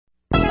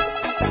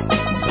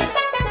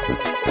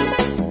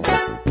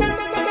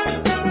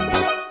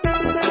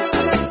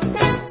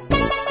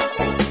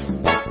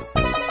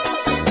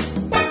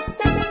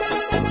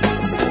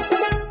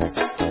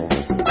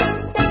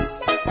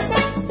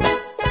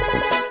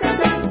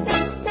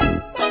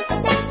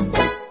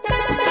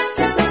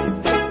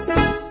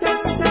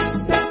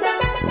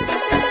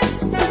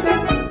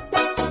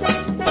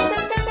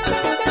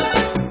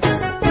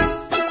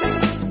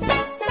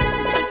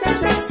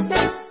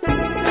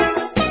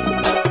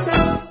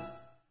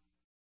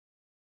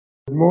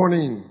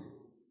morning.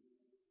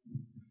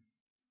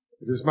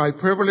 It is my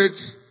privilege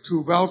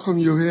to welcome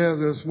you here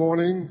this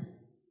morning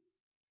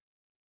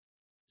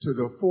to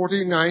the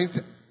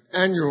 49th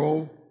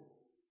annual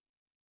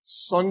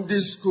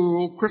Sunday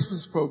School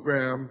Christmas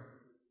program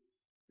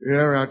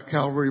here at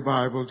Calvary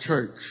Bible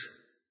Church.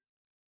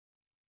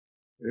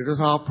 It is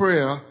our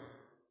prayer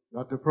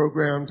that the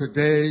program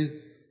today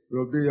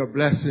will be a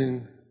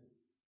blessing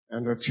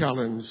and a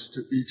challenge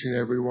to each and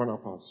every one of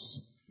us.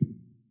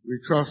 We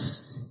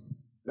trust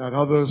that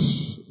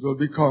others will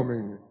be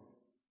coming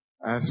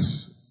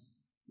as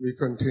we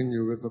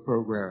continue with the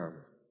program.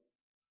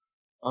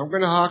 I'm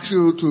going to ask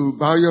you to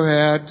bow your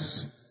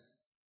heads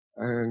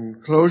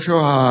and close your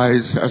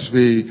eyes as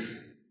we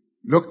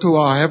look to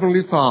our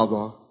Heavenly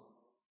Father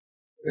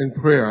in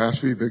prayer as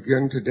we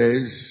begin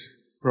today's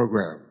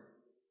program.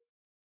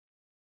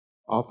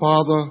 Our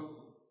Father,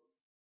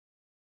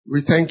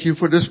 we thank you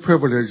for this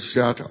privilege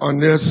that on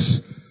this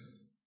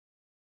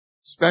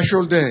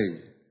special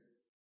day,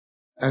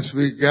 as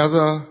we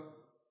gather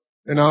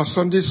in our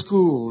Sunday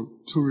school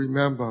to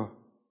remember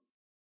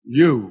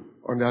you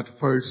on that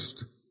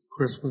first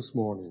Christmas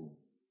morning,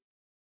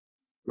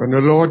 when the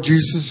Lord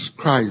Jesus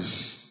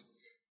Christ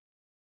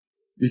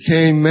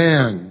became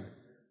man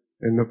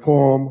in the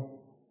form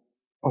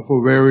of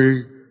a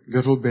very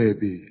little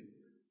baby,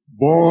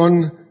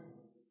 born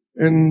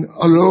in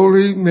a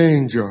lowly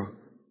manger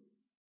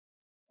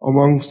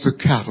amongst the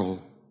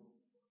cattle.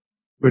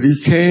 But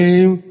he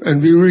came,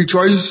 and we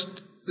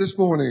rejoiced this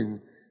morning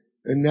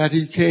in that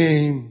he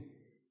came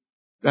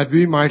that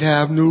we might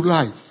have new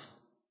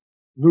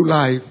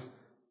life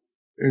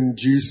in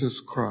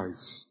Jesus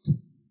Christ.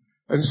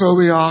 And so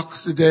we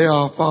ask today,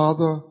 our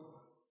Father,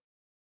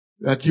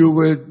 that you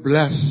would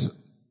bless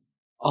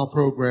our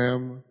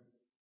program,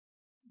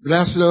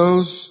 bless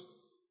those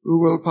who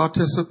will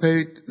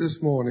participate this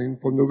morning,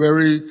 from the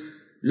very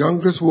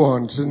youngest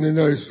ones in the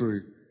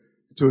nursery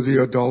to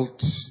the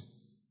adults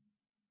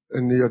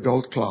in the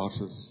adult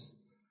classes.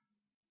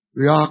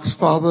 We ask,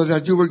 Father,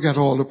 that you will get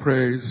all the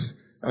praise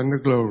and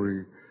the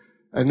glory.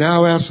 And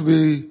now as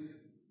we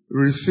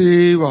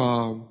receive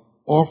our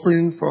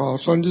offering for our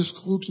Sunday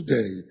school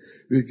today,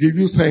 we give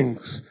you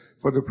thanks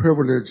for the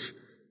privilege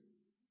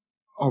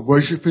of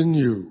worshiping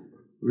you.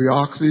 We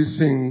ask these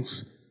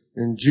things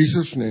in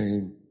Jesus'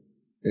 name.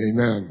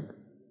 Amen.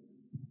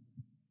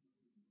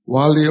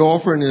 While the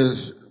offering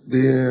is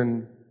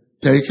being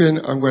taken,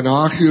 I'm going to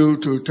ask you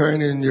to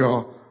turn in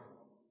your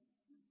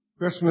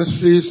Christmas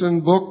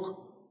season book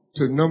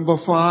to number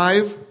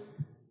 5.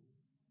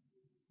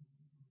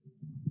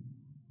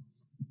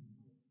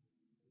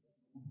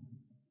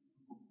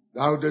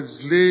 Thou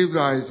didst leave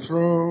thy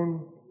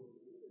throne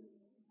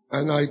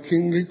and thy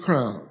kingly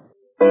crown.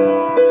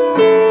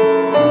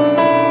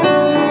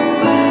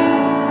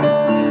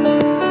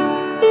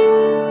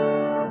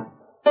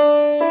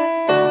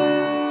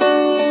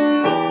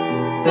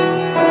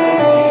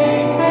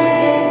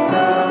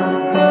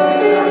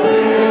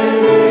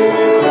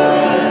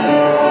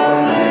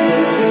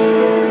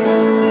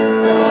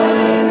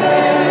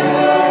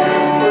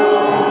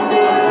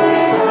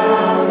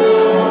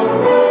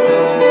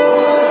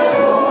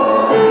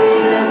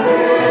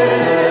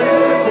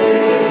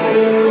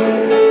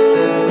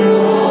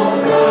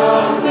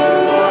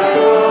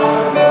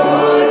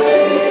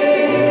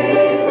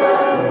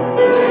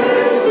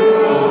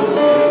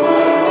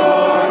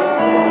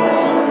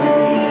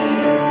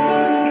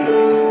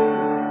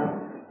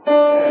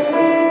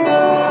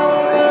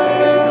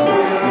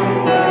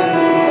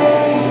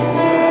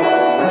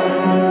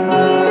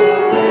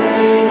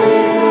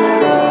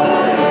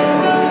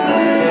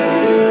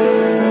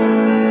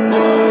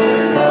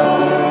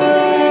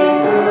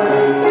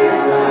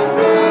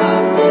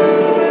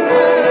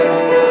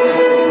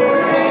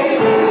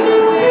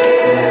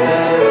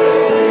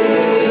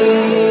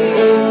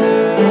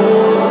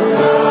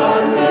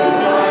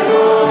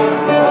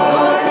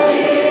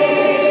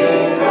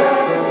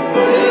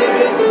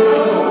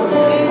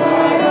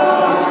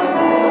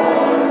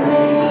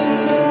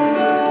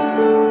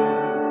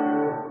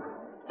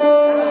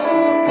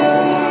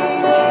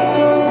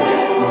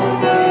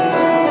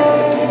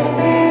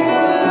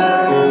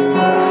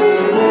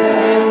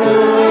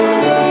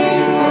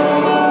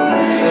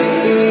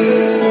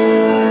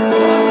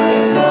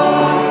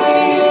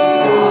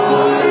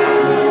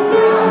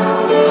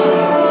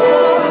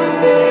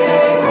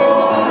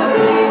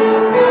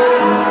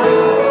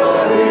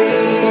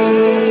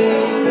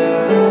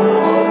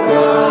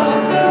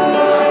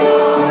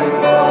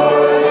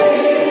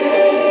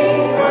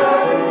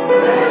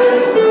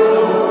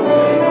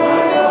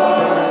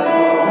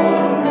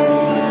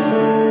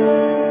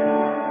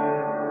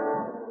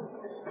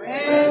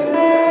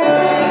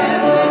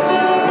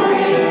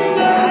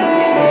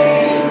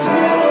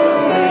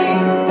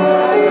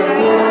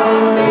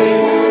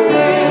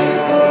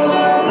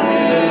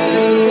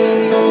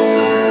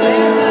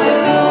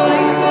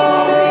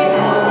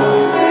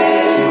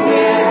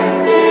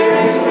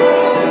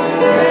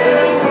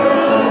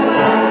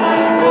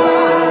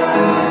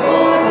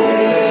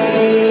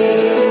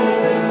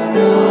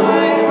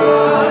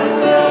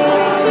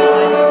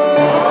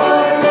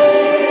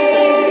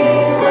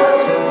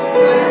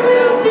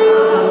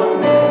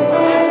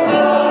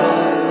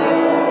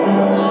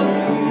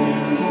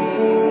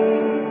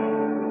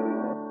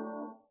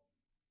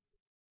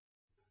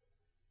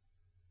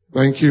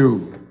 Thank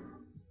you.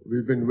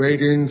 We've been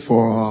waiting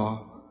for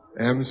our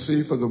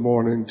MC for the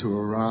morning to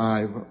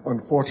arrive.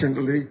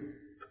 Unfortunately,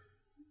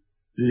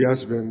 he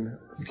has been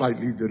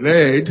slightly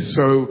delayed,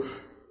 so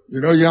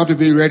you have to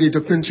be ready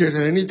to pinch it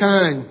at any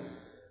time.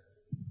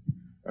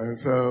 And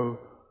so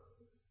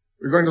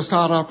we're going to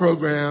start our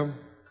program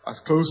as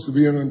close to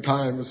being on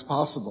time as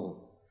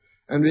possible.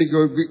 And we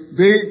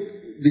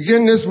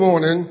begin this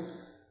morning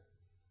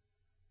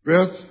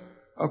with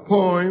a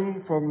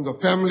poem from the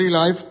Family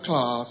Life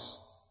class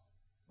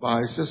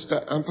by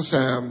Sister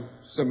Ampasam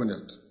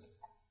Simonet.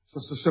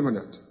 Sister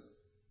Simonet.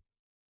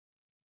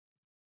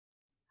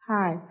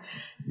 Hi.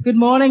 Good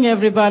morning,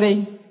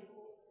 everybody.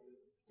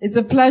 It's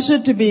a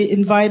pleasure to be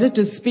invited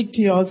to speak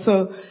to you all.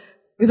 So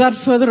without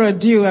further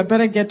ado, I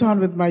better get on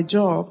with my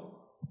job.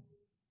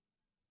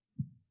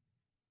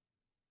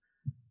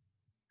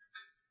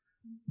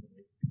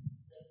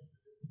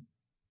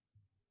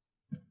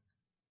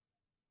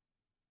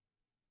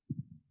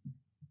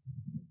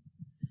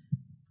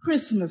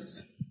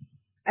 Christmas,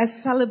 as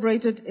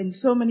celebrated in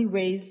so many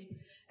ways,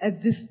 as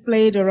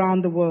displayed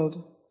around the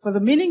world. For the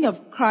meaning of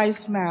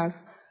Christ's Mass,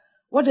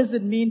 what does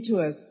it mean to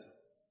us?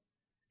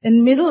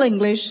 In Middle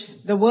English,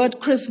 the word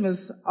Christmas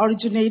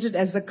originated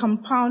as a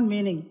compound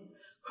meaning,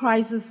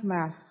 Christ's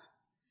Mass.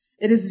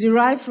 It is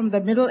derived from the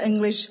Middle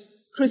English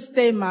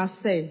Christe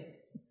Masse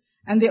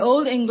and the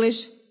Old English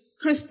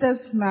Christus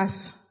Mass.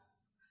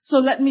 So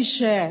let me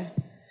share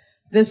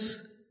this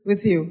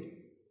with you.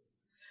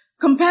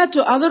 Compared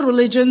to other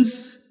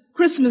religions,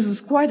 Christmas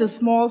is quite a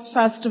small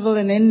festival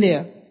in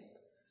India.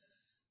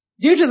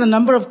 Due to the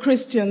number of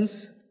Christians,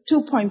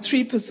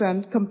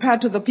 2.3%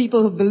 compared to the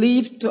people who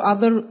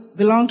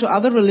belong to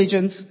other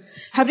religions.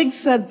 Having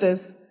said this,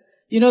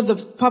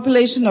 the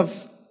population of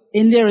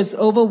India is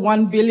over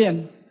 1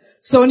 billion.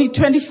 So only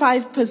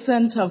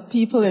 25% of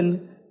people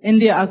in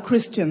India are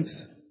Christians.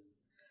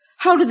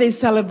 How do they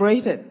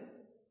celebrate it?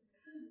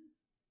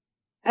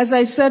 As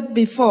I said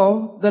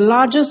before, the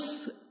largest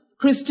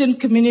Christian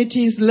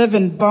communities live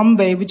in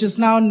Bombay, which is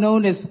now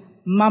known as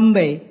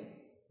Mumbai.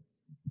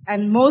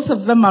 And most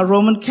of them are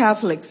Roman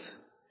Catholics.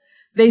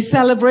 They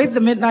celebrate the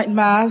Midnight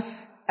Mass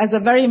as a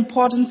very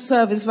important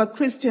service for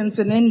Christians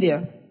in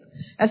India,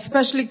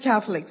 especially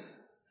Catholics.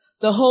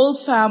 The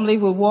whole family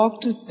will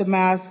walk to the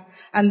Mass,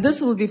 and this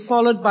will be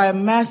followed by a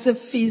massive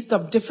feast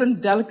of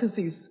different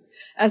delicacies.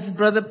 As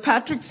Brother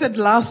Patrick said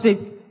last week,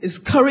 is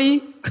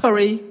curry,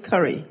 curry,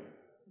 curry.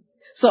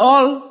 So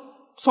all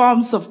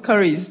forms of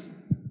curries.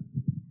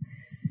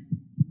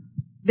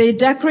 They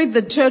decorate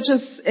the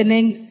churches in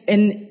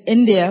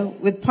India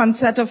with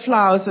poinsettia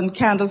flowers and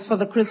candles for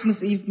the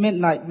Christmas Eve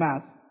midnight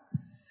mass.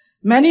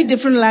 Many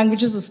different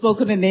languages are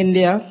spoken in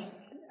India.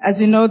 As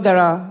you know, there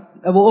are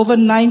over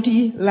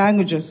 90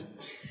 languages.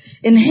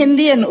 In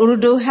Hindi and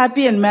Urdu,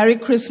 Happy and Merry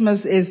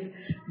Christmas is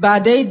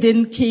Bade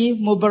Din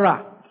Ki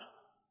Mubarak.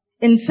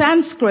 In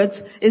Sanskrit,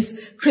 is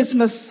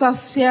Christmas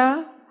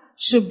Sasya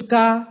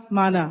Shubhka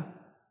Mana.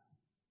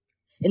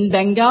 In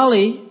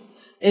Bengali,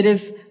 it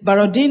is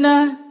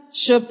Barodina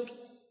Shubh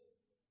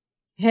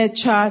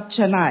Hecha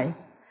Chanai.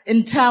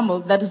 In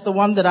Tamil, that is the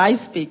one that I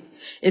speak,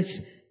 it's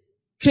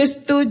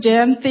Christu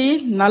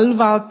Jayanti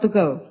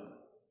Nalvarthugal.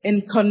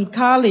 In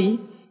Konkani,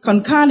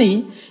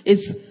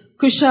 it's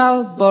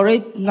Kushal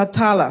Borit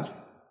Natala.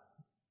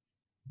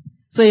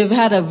 So you've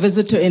had a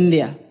visit to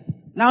India.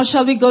 Now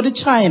shall we go to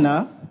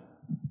China?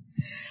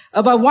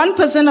 About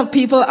 1% of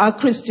people are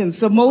Christians,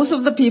 so most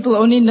of the people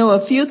only know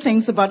a few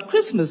things about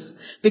Christmas,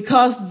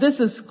 because this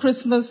is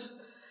Christmas.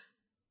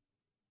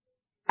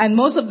 And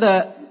most of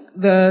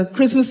the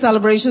Christmas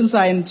celebrations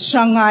are in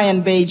Shanghai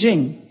and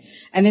Beijing.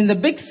 And in the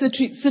big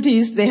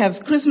cities, they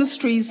have Christmas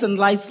trees and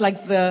lights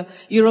like the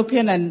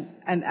European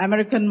and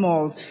American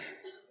malls.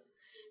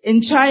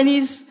 In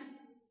Chinese,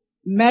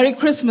 Merry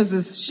Christmas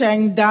is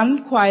Sheng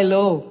Dan Kuai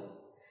Lo.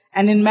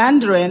 And in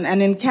Mandarin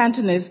and in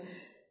Cantonese,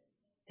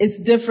 it's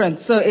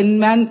different. So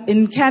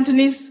in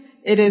Cantonese,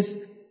 it is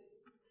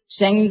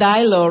Sheng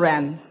Dai Lo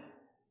Ran.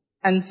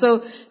 And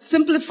so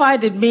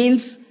simplified, it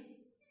means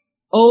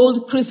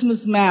Old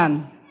Christmas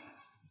Man.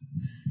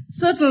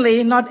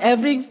 Certainly, not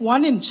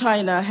everyone in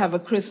China have a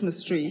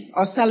Christmas tree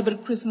or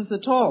celebrate Christmas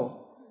at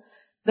all.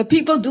 The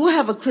people do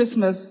have a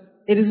Christmas.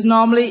 It is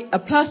normally a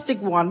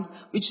plastic one,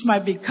 which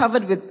might be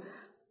covered with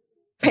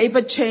paper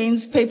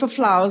chains, paper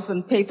flowers,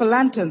 and paper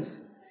lanterns.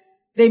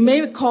 They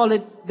may call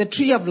it the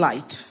tree of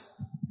light.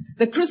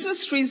 The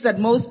Christmas trees that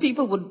most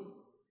people would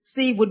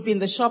see would be in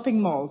the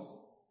shopping malls.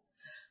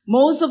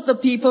 Most of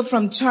the people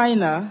from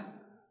China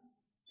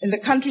in the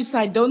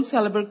countryside don't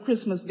celebrate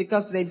Christmas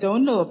because they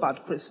don't know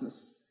about Christmas.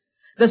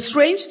 The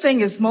strange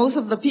thing is most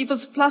of the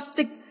people's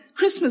plastic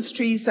Christmas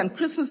trees and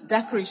Christmas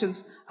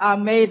decorations are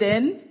made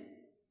in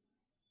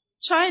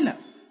China.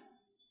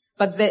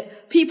 But the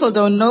people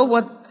don't know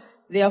what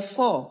they are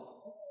for.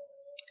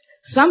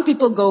 Some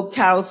people go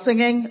carol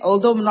singing,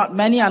 although not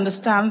many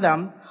understand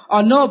them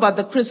or know about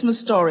the Christmas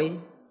story.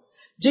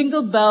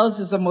 Jingle Bells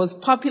is the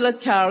most popular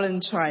carol in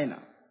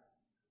China.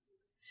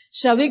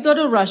 Shall we go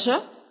to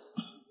Russia?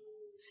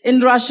 In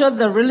Russia,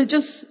 the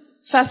religious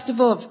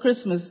festival of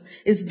Christmas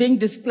is being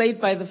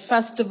replaced by the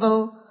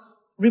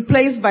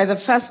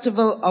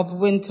festival of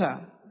winter.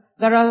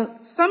 There are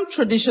some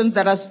traditions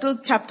that are still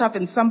kept up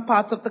in some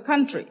parts of the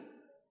country.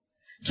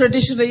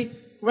 Traditionally,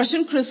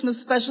 Russian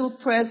Christmas special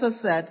prayers are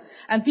said,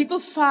 and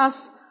people fast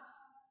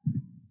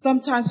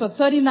sometimes for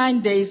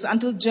 39 days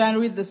until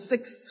January the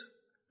 6th,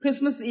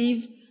 Christmas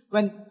Eve,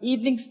 when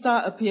evening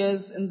star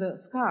appears in the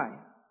sky.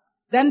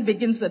 Then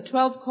begins a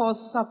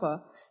 12-course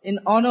supper in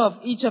honor of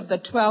each of the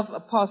 12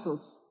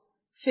 apostles.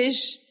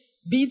 Fish,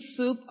 beet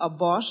soup or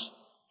borscht,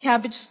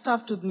 cabbage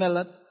stuffed with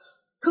millet,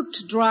 cooked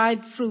dried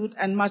fruit,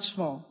 and much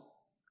more.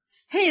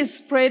 Hay is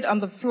sprayed on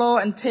the floor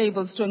and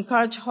tables to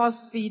encourage horse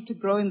feed to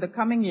grow in the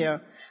coming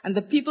year, and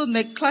the people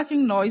make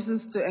clucking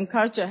noises to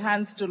encourage their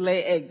hens to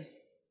lay eggs.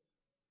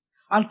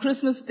 On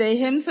Christmas Day,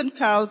 hymns and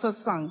carols are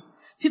sung.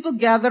 People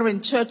gather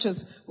in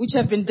churches which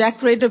have been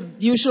decorated with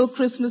usual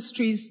Christmas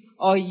trees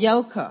or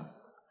yelka.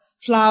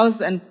 Flowers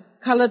and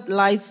colored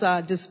lights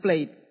are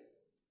displayed.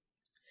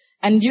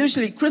 And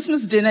usually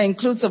Christmas dinner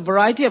includes a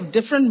variety of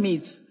different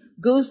meats.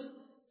 Goose,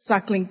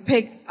 suckling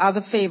pig are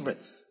the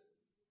favorites.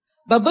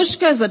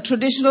 Babushka is a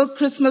traditional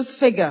Christmas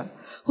figure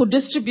who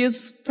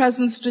distributes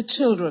presents to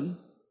children.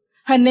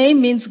 Her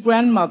name means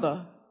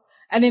grandmother.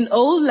 And in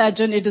old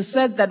legend, it is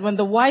said that when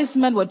the wise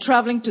men were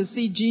traveling to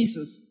see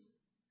Jesus,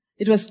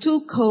 it was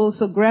too cold,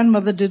 so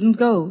grandmother didn't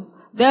go.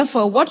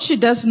 Therefore, what she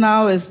does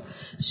now is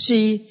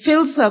she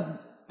fills her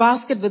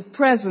basket with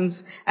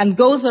presents and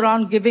goes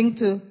around giving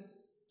to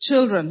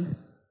children,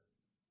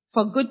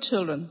 for good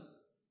children.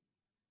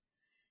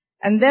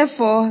 And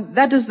therefore,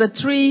 that is the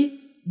three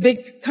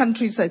big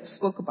countries I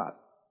spoke about.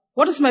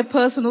 What is my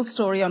personal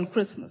story on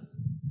Christmas?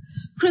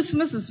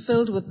 Christmas is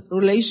filled with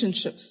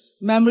relationships,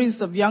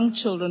 memories of young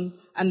children,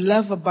 and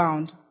love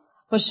abound,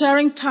 for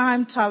sharing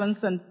time, talents,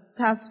 and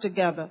tasks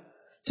together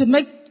to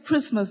make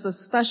Christmas a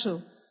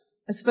special,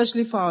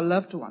 especially for our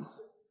loved ones.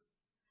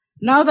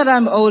 Now that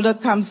I'm older,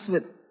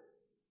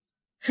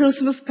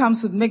 Christmas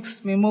comes with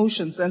mixed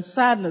emotions and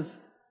sadness.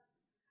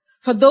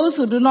 For those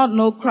who do not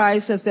know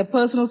Christ as their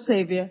personal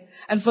Savior,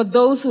 and for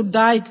those who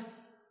died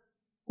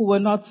who were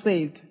not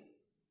saved,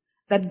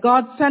 that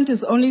God sent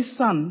His only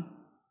Son,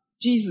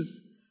 Jesus,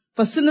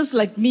 for sinners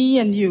like me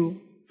and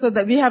you, so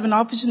that we have an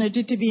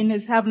opportunity to be in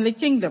His heavenly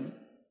kingdom.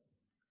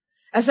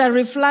 As I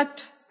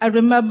reflect, I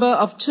remember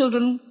of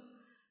children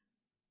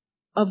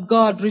of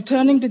God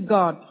returning to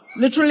God,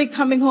 literally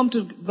coming home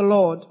to the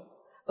Lord,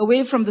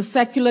 away from the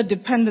secular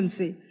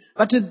dependency,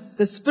 but to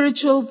the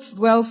spiritual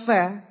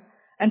welfare,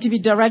 and to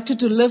be directed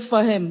to live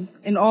for Him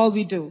in all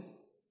we do.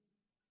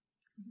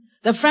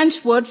 The French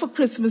word for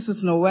Christmas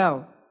is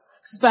Noel.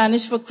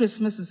 Spanish for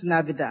Christmas is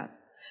Navidad.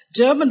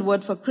 German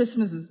word for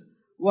Christmas is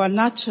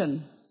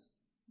Weihnachten.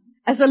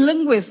 As a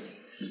linguist,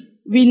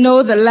 we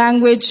know the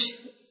language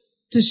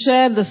to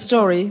share the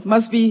story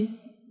must be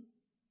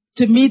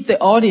to meet the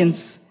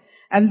audience,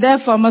 and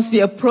therefore must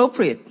be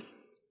appropriate.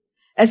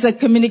 As a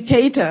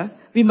communicator,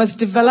 we must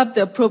develop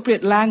the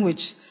appropriate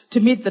language to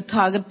meet the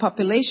target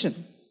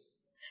population.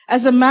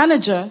 As a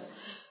manager,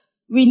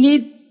 we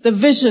need the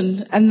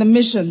vision and the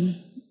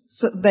mission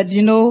so that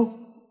you know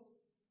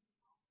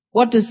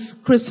what is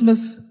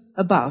Christmas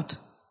about.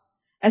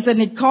 As an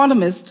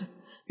economist,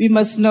 we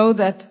must know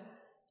that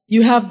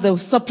you have the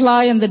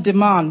supply and the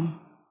demand.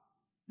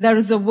 There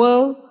is a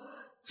world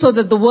so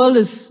that the world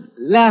is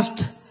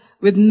left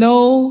with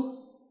no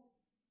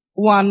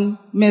one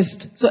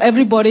missed. So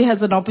everybody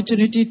has an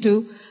opportunity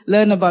to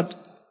learn about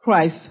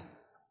Christ.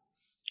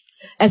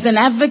 As an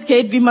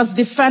advocate, we must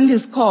defend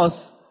His cause,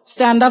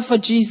 stand up for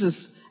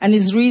Jesus and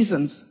His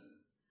reasons.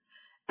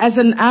 As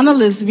an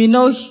analyst, we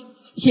know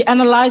He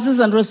analyzes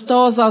and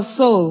restores our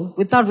soul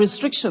without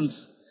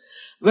restrictions.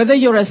 Whether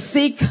you're a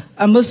Sikh,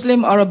 a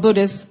Muslim or a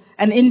Buddhist,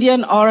 an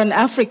Indian or an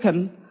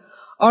African,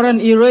 or an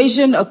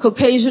Eurasian, a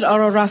Caucasian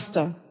or a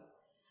Rasta,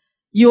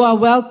 you are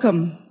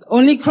welcome.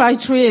 Only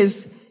criteria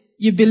is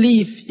you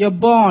believe, you're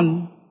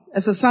born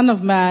as a son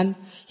of man.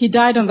 He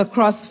died on the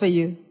cross for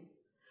you.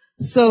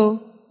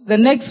 So the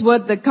next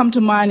word that come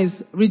to mind is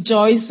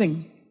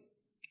rejoicing.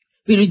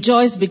 We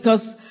rejoice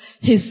because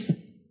His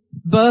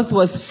birth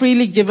was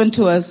freely given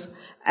to us,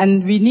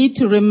 and we need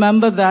to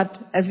remember that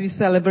as we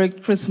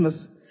celebrate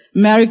Christmas.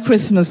 Merry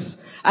Christmas.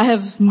 I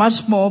have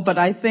much more, but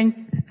I think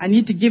I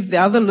need to give the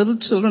other little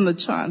children a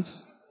chance.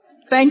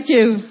 Thank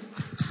you.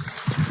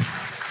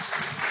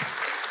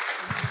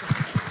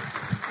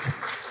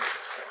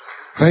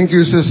 Thank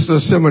you, Sister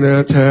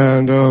Simonette,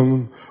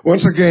 and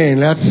once again,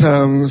 let's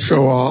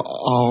show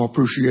our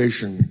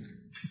appreciation.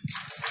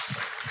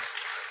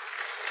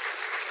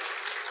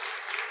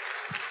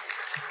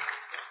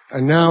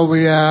 And now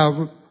we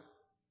have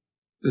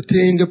the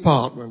teen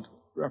department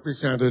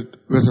represented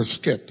with a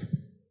skit.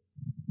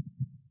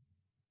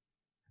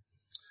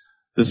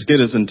 The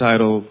skit is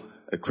entitled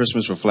A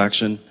Christmas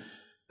Reflection,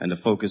 and the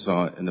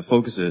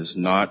focus is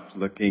not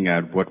looking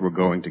at what we're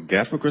going to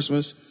get for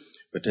Christmas,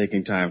 but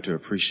taking time to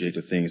appreciate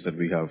the things that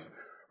we have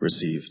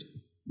received.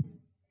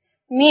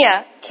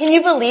 Mia, can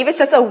you believe it's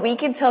just a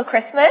week until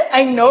Christmas?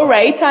 I know,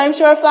 right? Time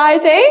sure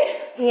flies,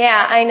 eh?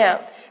 Yeah, I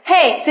know.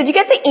 Hey, did you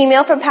get the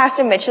email from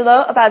Pastor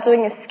Michelo about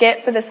doing a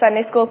skit for the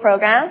Sunday school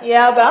program?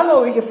 Yeah, but I don't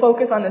know if we can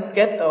focus on the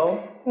skit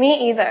though.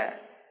 Me either.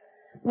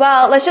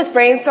 Well, let's just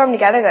brainstorm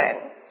together then.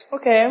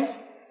 Okay.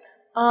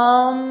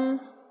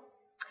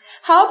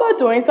 How about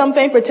doing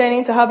something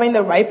pertaining to having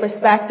the right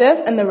perspective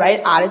and the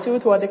right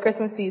attitude toward the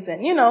Christmas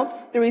season? You know,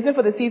 the reason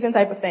for the season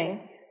type of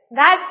thing.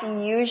 That's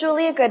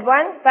usually a good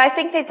one, but I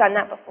think they've done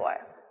that before.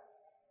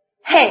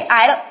 Hey,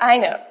 I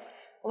know.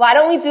 Why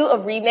don't we do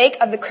a remake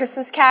of the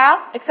Christmas Carol,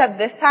 except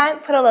this time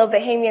put a little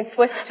Bahamian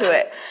twist to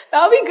it?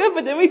 That would be good,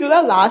 but didn't we do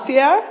that last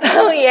year?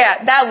 Oh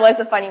yeah, that was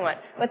a funny one.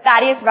 With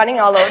Thaddeus running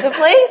all over the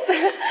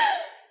place.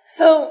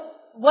 So,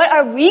 what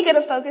are we going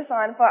to focus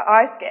on for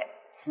our skit?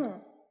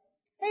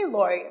 Hey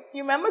Lori,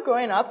 you remember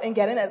growing up and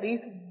getting at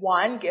least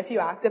one gift you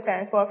asked your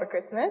parents for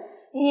Christmas?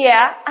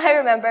 Yeah, I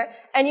remember.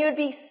 And you would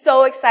be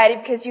so excited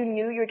because you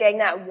knew you were getting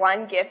that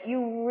one gift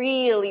you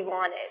really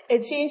wanted.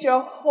 It changed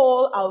your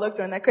whole outlook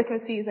during that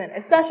Christmas season,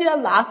 especially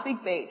that last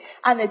week date.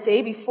 And the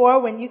day before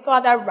when you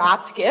saw that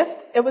wrapped gift,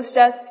 it was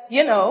just,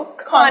 you know,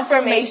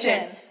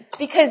 confirmation.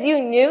 Because you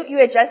knew you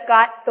had just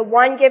got the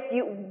one gift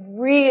you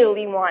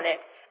really wanted.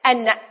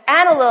 And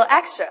a little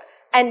extra.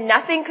 And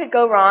nothing could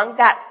go wrong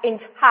that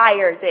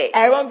entire day.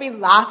 Everyone would be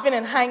laughing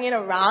and hanging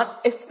around,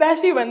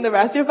 especially when the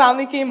rest of your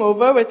family came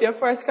over with your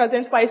first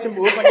cousin twice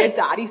removed on your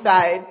daddy's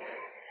side.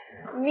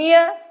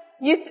 Mia,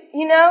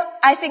 you know,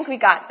 I think we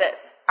got this.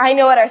 I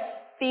know what our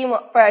theme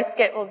for our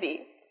skit will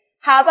be.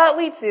 How about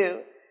we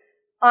do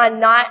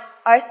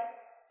our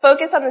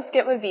focus on the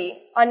skit would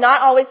be on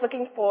not always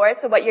looking forward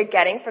to what you're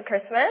getting for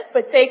Christmas,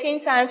 but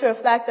taking time to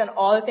reflect on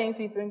all the things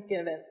we've been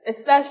given,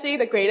 especially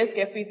the greatest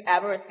gift we've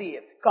ever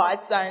received,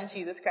 God's Son,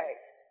 Jesus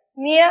Christ.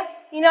 Mia,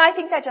 you know, I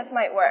think that just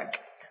might work.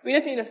 We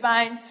just need to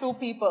find two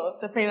people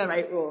to play the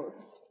right roles.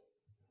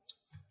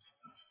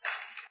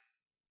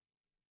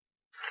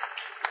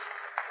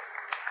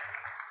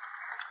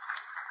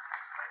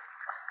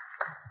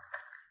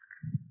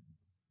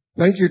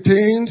 Thank you,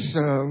 teens.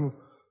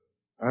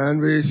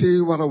 And we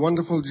see what a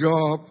wonderful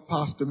job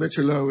Pastor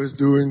Michelo is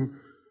doing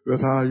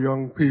with our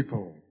young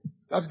people.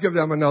 Let's give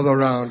them another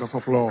round of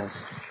applause.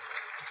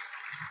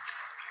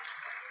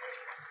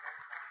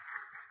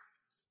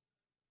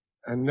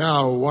 And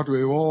now, what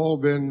we've all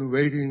been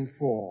waiting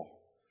for.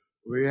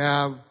 We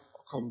have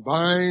a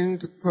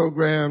combined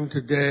program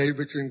today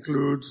which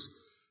includes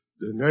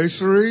the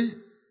nursery,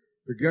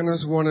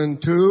 beginners 1 and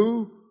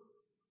 2,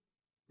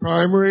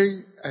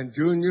 primary and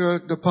junior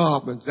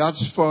departments.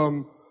 That's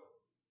from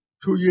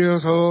 2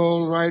 years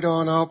old right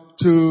on up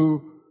to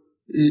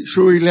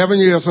through 11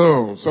 years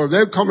old. So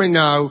they're coming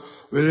now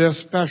with their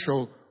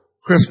special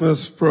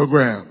Christmas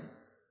program.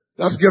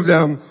 Let's give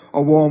them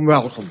a warm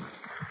welcome.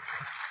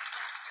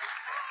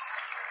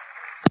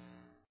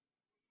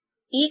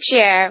 Each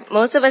year,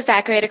 most of us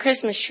decorate a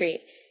Christmas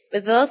tree,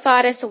 with little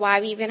thought as to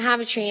why we even have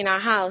a tree in our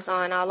house or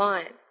on our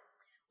lawn.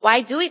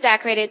 Why do we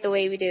decorate it the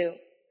way we do?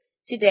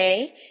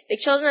 Today, the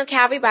children of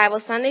Calvary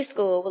Bible Sunday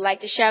School would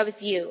like to share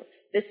with you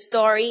the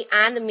story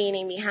and the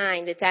meaning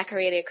behind the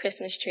decorated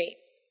Christmas tree.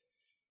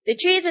 The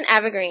tree is an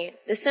evergreen,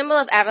 the symbol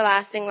of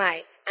everlasting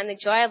life and the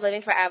joy of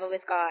living forever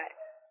with God.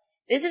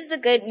 This is the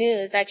good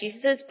news that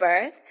Jesus'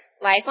 birth,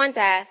 life on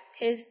death,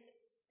 his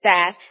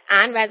death,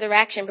 and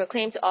resurrection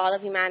proclaimed to all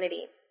of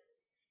humanity.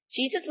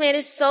 Jesus made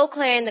it so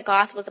clear in the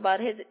Gospels about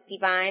his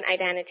divine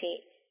identity.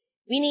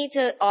 We need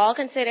to all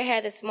consider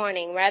here this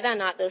morning whether or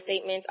not those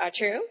statements are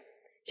true.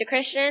 To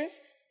Christians,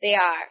 they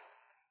are.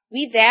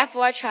 We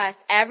therefore trust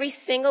every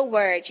single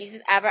word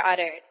Jesus ever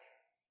uttered.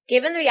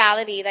 Given the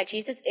reality that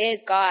Jesus is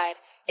God,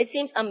 it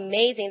seems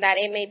amazing that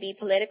it may be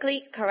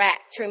politically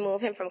correct to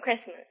remove him from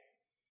Christmas.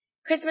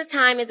 Christmas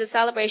time is a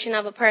celebration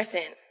of a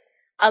person,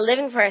 a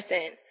living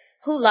person,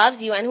 who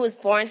loves you and who was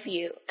born for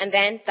you and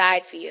then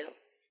died for you,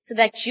 so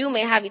that you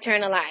may have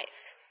eternal life.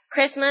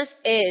 Christmas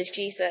is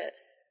Jesus.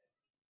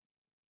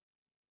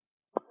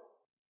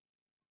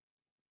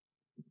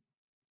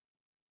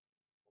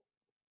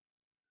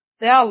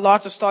 There are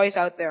lots of stories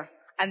out there,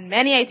 and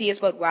many ideas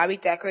about why we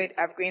decorate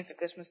evergreens at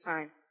Christmas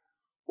time.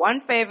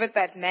 One favorite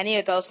that many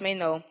adults may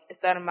know is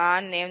that a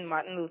man named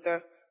Martin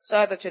Luther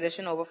started the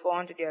tradition over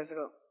 400 years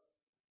ago.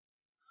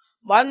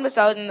 Martin was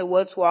out in the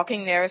woods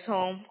walking near his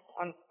home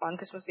on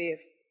Christmas Eve.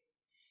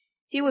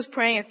 He was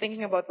praying and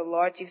thinking about the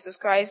Lord Jesus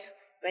Christ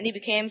when he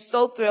became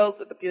so thrilled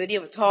with the beauty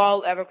of a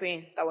tall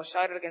evergreen that was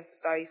shrouded against the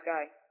starry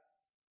sky.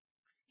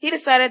 He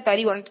decided that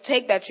he wanted to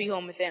take that tree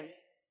home with him.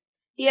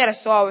 He had a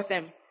saw with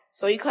him,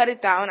 so he cut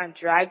it down and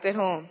dragged it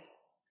home.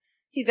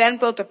 He then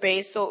built a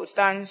base so it would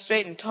stand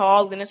straight and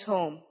tall in his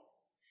home.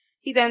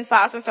 He then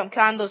fastened some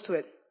candles to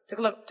it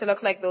to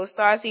look like those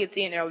stars he had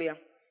seen earlier.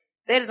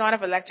 They did not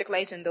have electric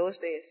lights in those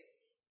days.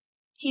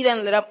 He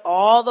then lit up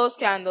all those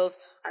candles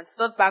and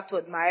stood back to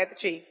admire the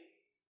tree.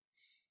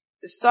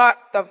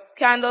 The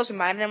candles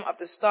reminded him of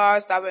the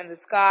stars that were in the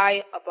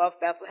sky above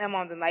Bethlehem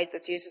on the night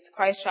that Jesus the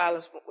Christ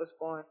child was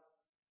born.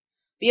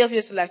 We have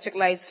used electric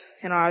lights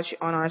on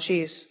our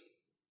trees.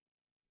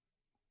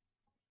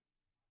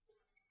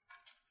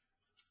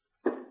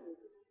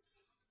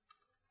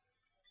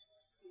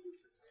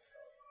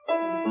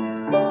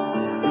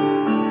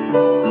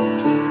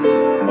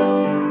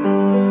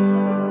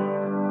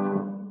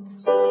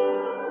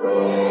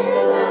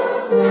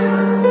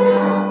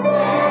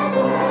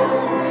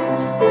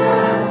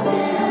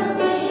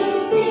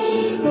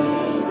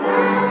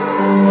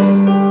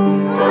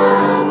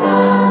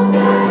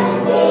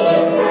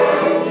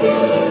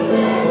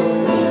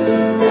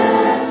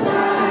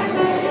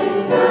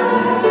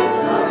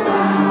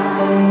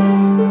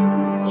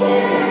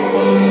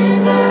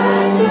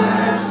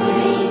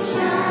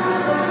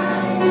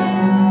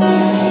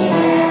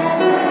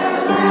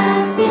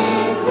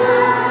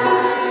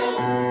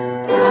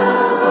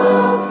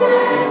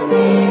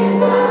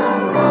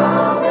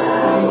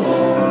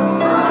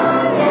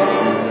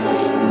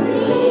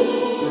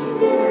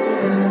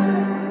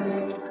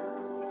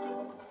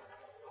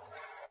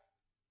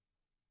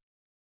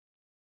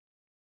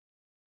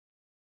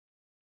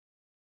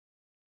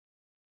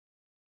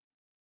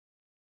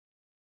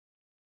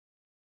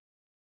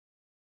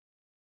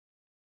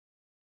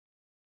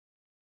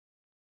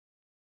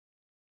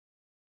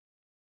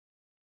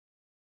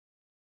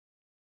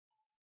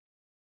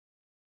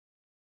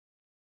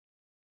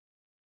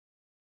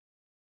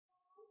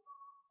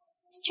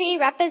 tree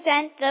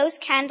represent those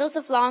candles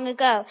of long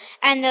ago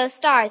and those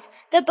stars.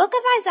 The book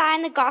of Isaiah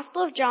and the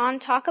Gospel of John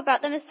talk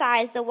about the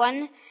Messiah as the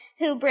one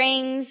who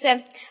brings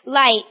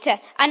light.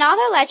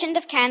 Another legend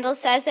of candles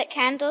says that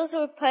candles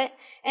were put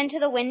into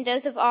the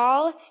windows of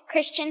all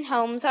Christian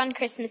homes on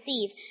Christmas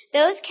Eve.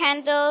 Those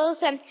candles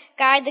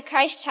guide the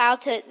Christ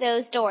child to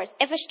those doors.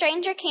 If a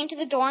stranger came to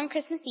the door on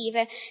Christmas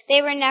Eve,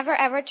 they were never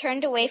ever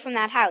turned away from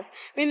that house.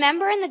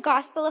 Remember in the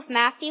Gospel of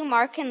Matthew,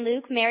 Mark, and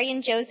Luke, Mary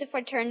and Joseph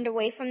were turned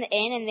away from the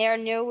inn and there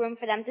was no room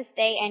for them to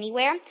stay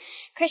anywhere.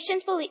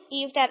 Christians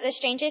believe that the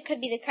stranger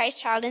could be the Christ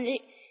child in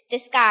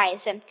disguise.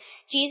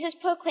 Jesus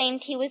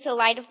proclaimed he was the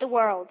light of the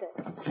world.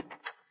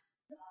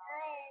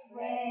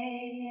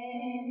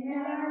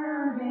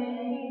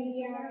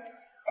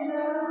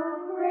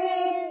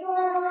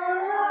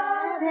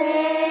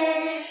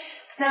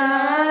 The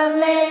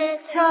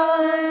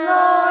little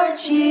Lord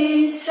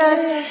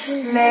Jesus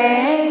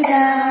laid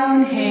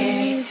down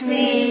his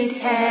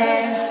sweet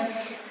head.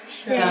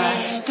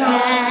 The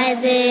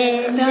stars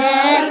in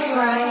the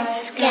bright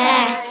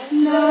sky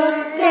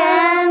looked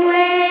down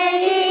where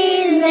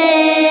he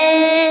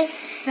lay.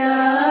 The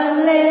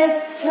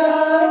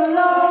little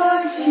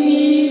Lord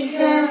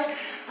Jesus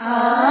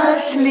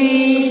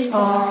asleep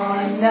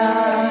on the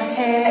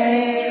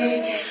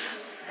hay.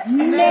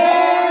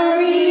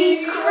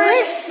 Merry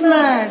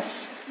Christmas!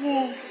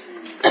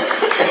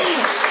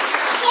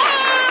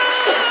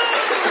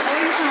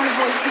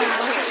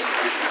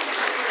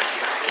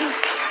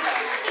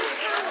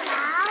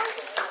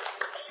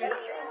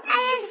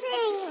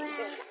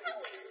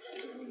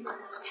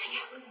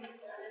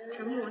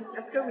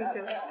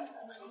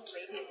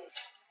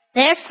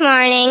 This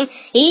morning,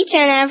 each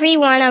and every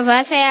one of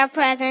us here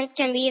present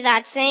can be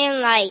that same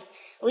light.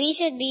 We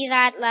should be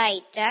that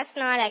light, just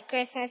not at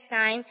Christmas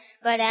time,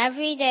 but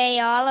every day,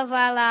 all of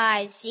our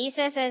lives.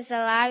 Jesus is the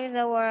light of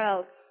the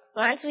world.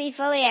 Once we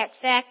fully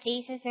accept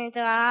Jesus into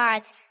our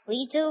hearts,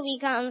 we too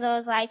become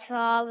those lights for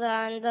all the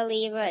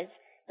unbelievers.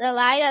 The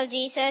light of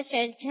Jesus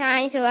should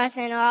shine to us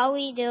in all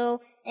we do,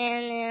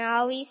 and in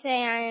all we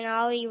say, and in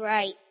all we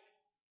write.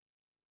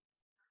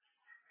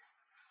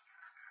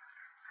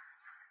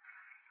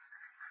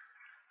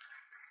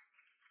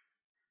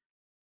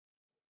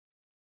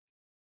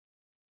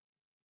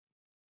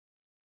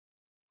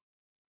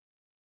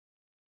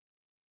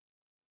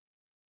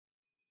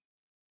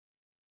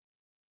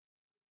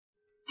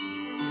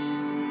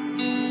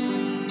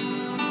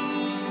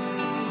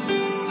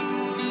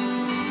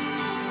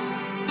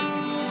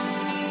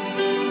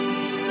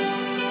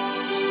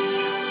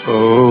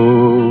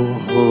 Oh,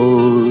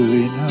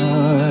 holy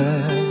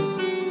night,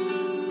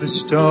 the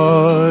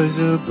stars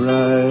are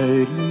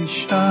brightly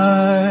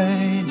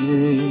shining.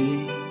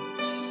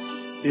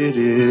 It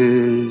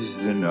is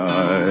the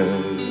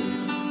night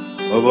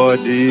of our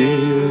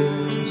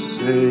dear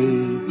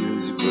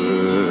Savior's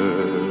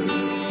birth.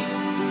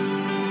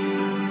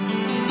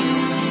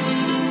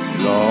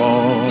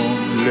 Long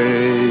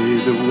lay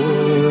the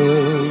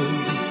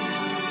world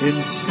in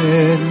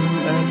sin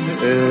and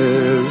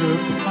error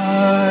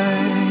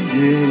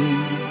pining,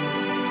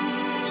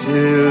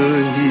 till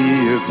he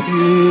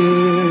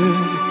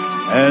appeared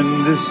and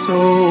the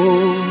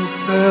soul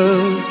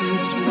felt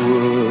its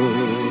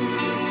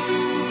worth.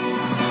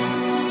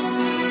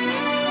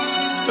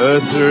 A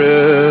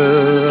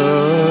thrill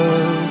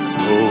of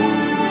hope,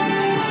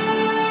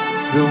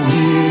 the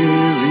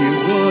weary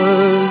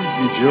world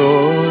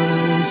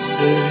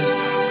rejoices,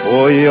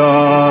 for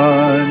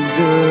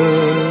yonder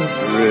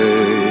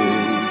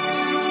breaks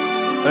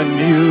a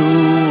new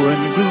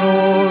and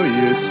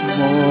glorious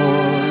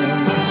morn.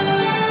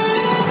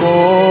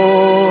 Fall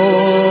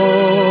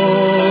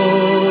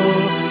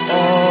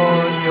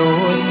on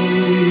your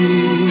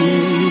knees,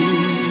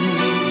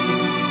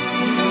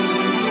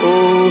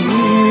 oh,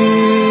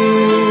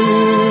 hear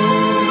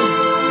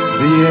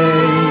the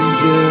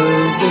angel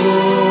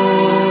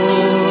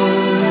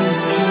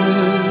voices,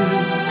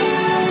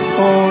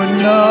 oh,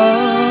 night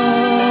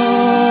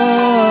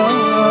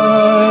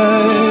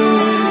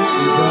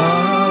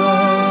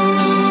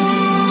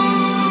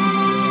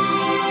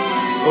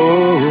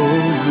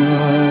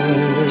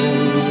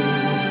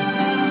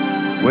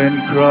when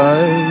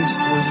Christ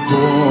was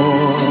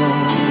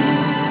born.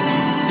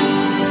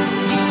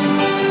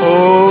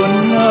 Oh,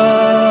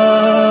 night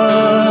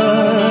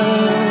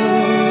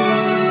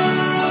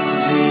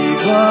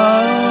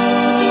divine,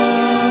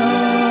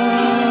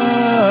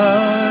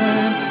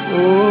 oh,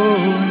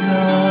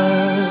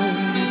 night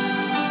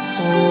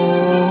holy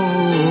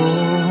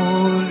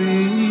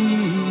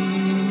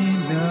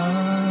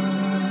night.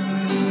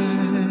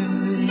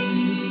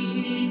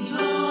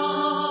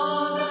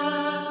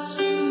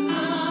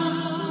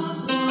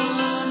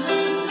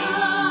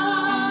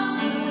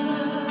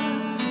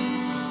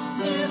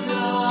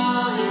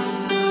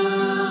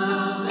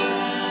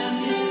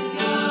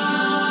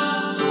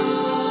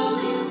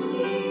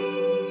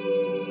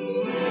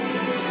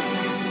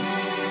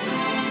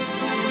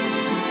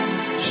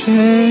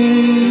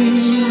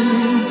 Chains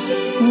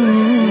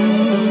will,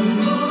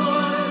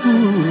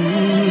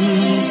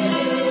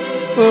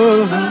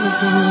 oh,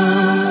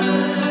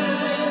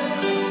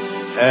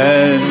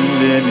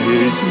 and in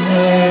his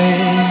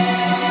name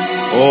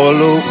all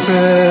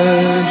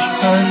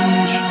oppression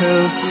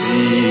shall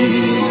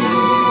cease.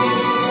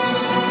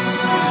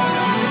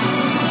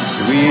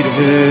 Sweet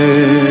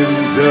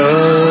hymns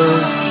of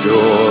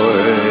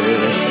joy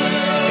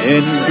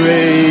in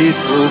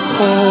grateful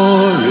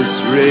chorus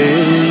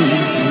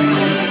raise we,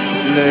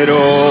 let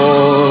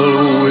all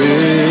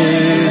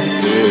within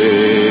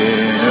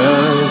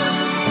us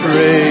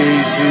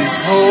praise his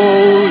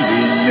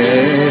holy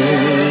name.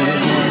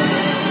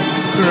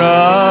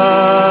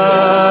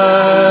 Christ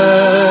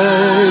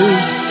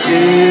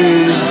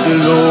is the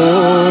Lord.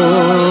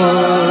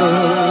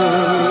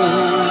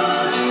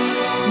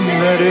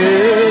 Let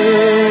ever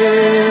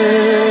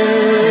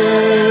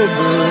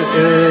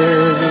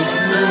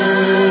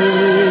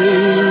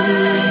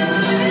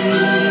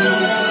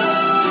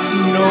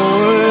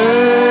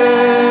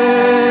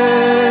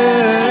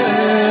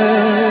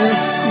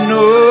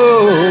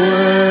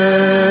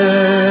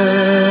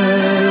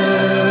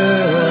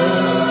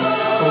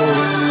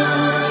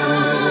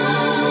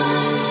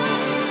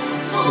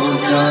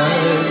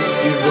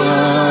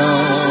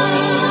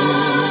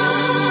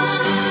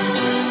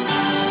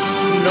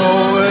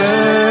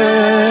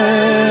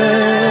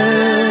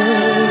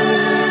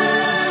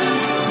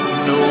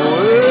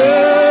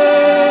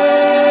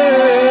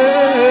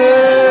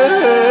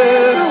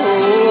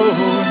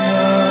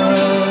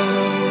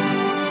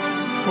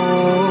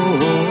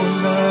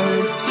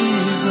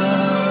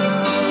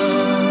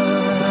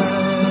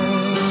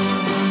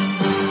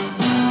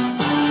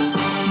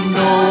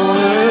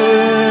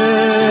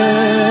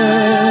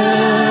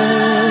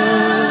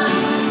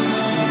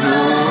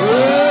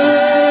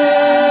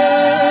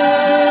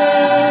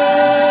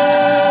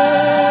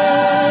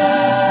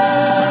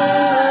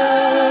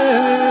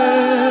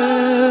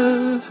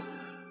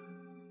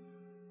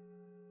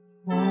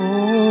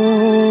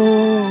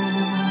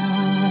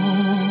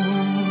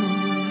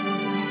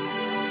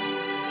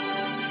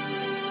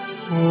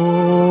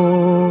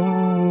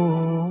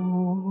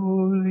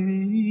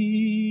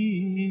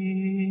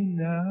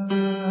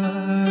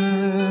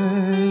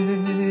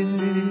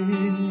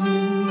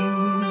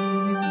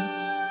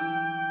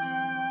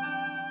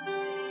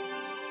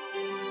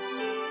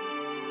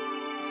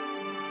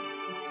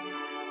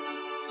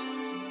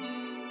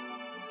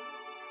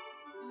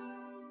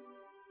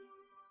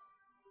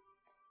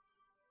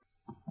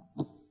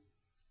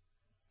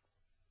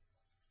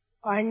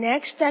Our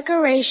next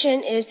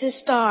decoration is the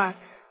star.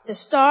 The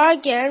star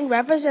again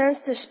represents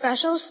the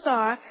special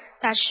star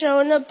that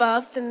shone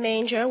above the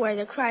manger where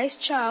the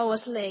Christ child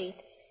was laid.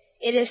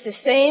 It is the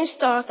same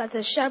star that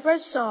the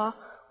shepherds saw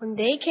when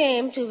they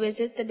came to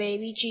visit the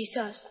baby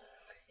Jesus.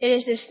 It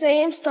is the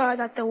same star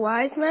that the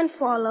wise men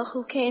followed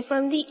who came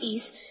from the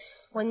east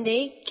when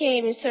they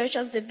came in search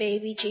of the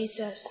baby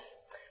Jesus.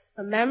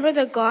 Remember,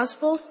 the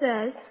gospel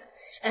says,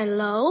 "And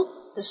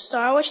lo, the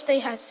star which they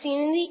had seen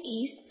in the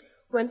east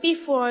went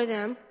before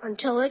them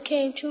until it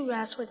came to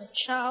rest where the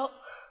child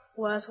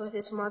was with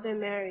his mother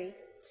Mary."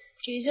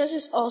 Jesus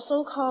is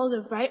also called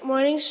the bright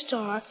morning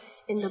star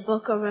in the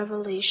book of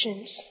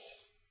Revelations.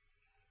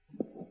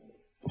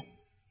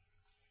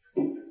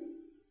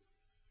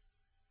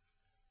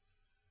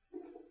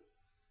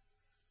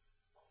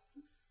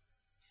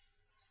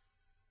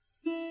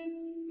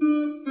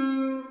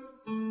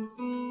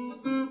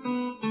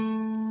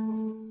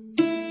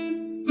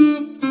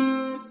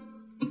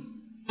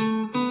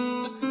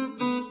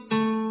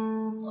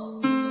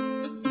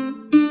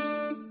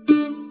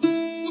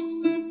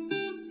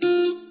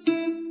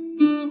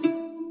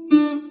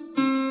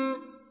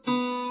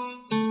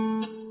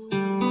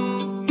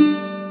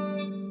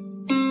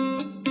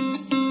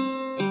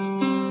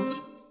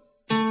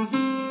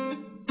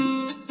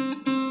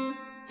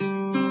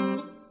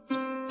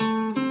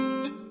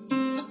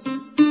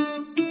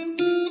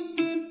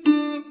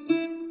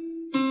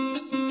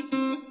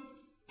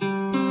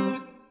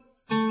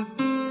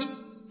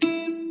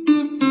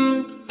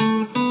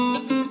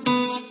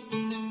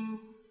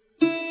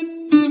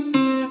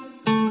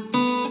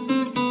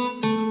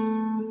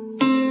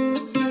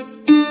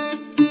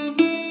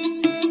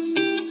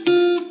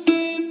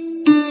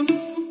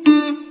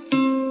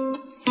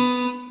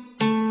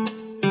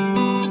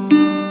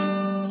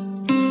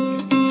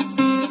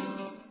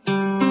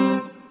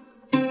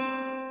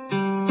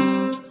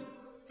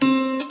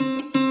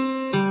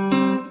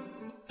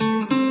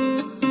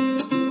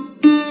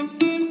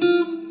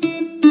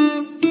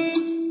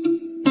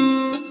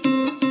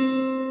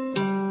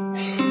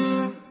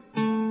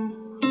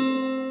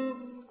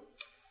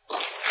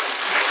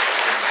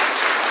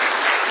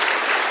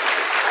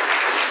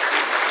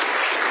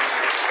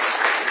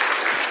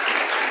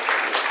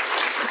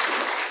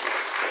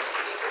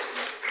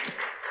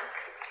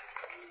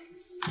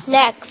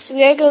 Next,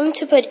 we are going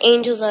to put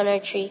angels on our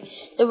tree.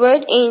 The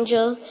word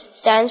angel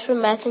stands for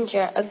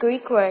messenger, a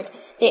Greek word.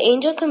 The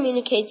angel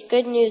communicates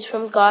good news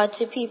from God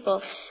to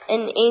people.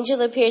 An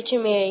angel appeared to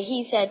Mary.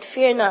 He said,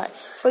 "Fear not,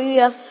 for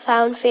you have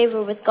found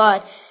favor with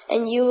God,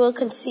 and you will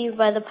conceive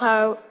by the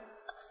power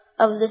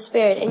of the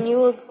Spirit,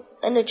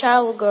 and a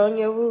child will grow in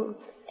your womb,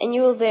 and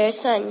you will bear a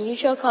son. You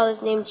shall call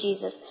his name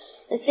Jesus.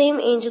 The same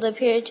angel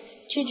appeared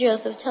to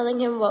Joseph, telling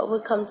him what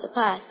would come to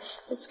pass.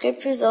 The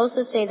scriptures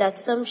also say that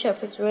some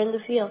shepherds were in the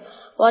field,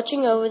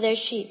 watching over their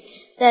sheep.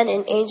 Then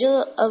an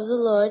angel of the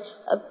Lord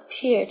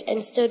appeared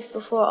and stood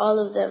before all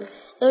of them.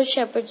 Those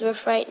shepherds were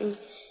frightened.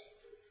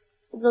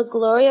 The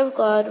glory of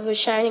God was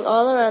shining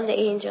all around the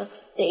angel.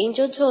 The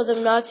angel told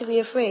them not to be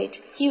afraid.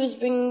 He was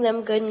bringing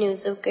them good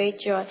news of great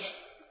joy.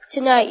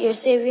 Tonight your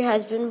Savior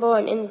has been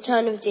born in the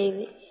town of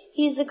David.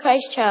 He is the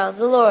Christ child,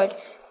 the Lord.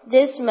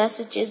 This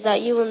message is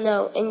that you will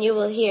know and you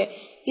will hear.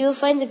 You will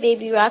find the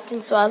baby wrapped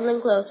in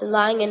swaddling clothes and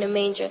lying in a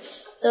manger.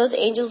 Those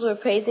angels were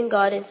praising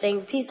God and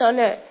saying, "Peace on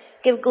earth.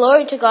 Give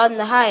glory to God in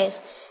the highest.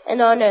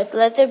 And on earth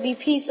let there be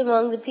peace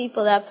among the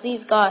people that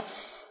please God."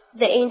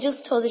 The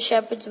angels told the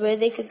shepherds where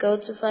they could go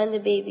to find the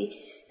baby.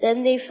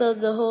 Then they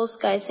filled the whole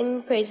sky,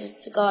 singing praises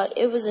to God.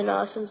 It was an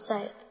awesome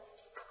sight.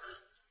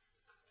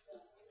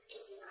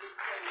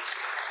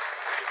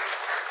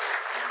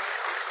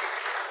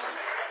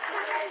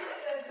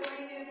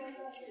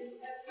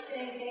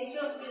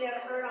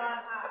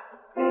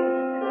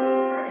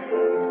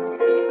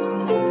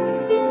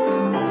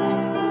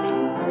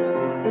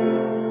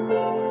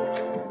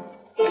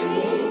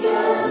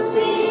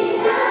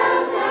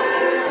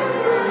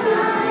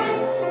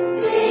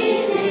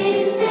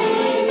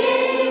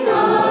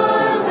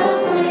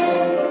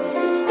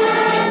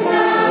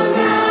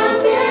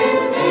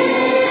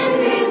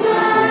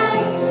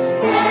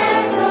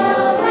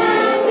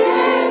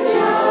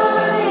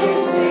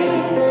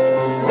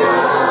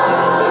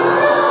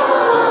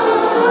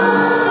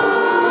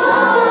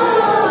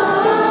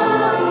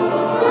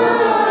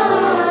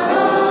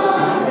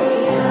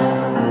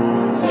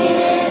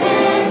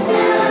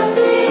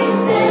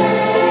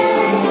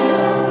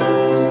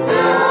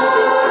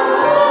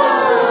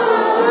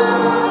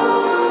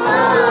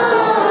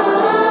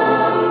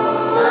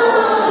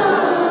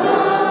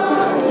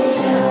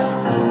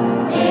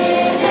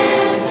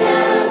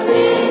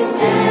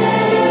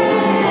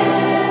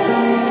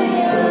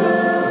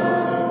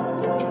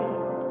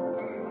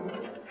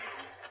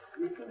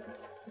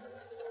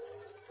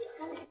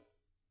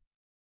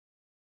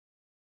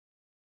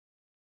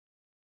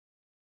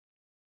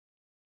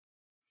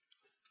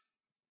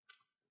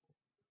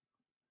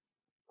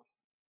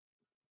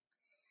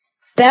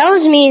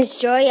 Bells means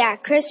joy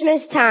at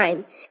Christmas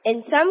time.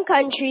 In some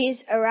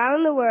countries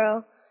around the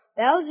world,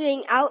 bells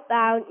ring out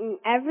loud in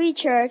every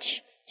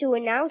church to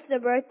announce the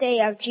birthday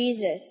of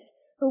Jesus,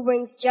 who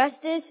brings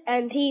justice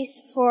and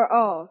peace for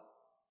all.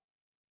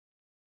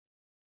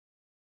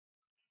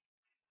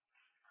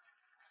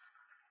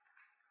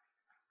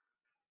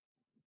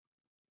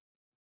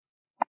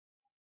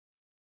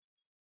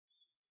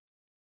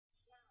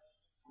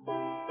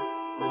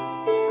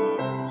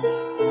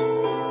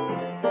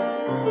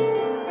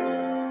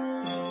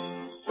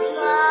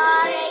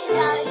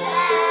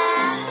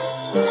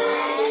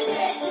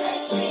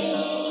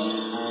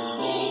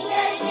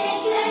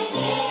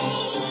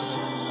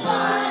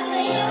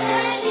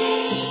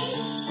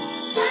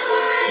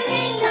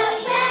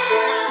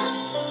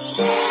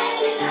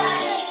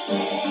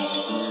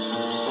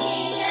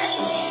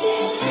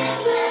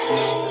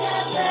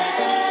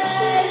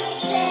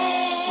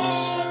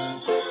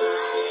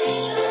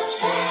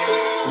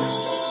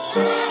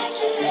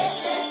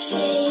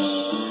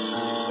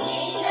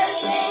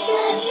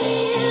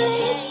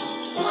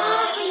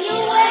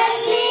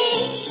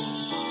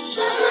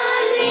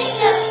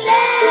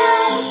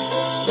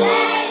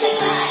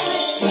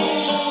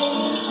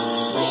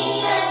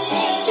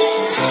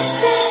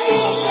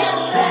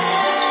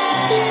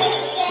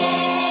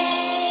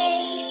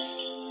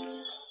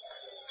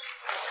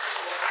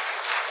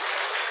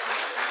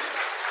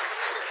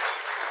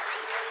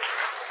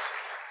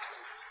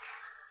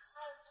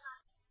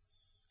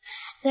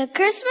 The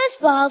Christmas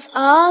balls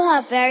all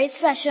have very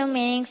special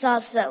meanings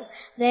also.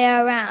 They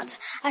are round,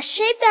 a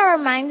shape that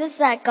reminds us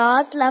that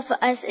God's love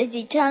for us is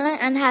eternal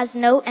and has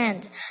no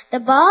end. The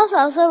balls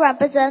also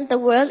represent the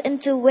world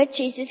into which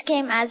Jesus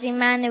came as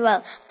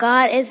Emmanuel.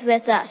 God is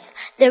with us.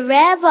 The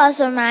red balls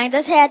remind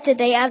us here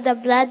today of the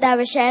blood that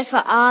was shed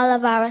for all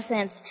of our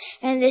sins.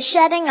 In the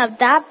shedding of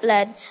that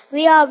blood,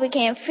 we all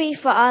became free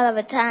for all of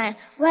a time.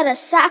 What a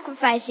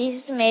sacrifice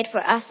Jesus made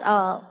for us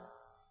all.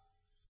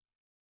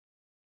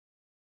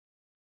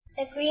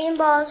 The green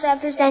balls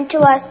represent to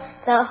us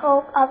the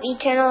hope of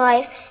eternal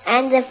life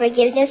and the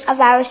forgiveness of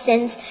our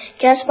sins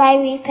just by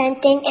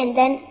repenting and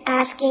then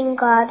asking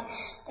God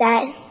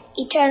that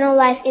eternal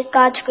life is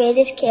God's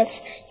greatest gift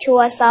to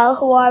us all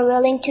who are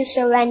willing to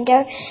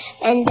surrender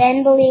and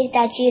then believe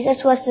that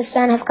Jesus was the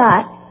Son of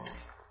God.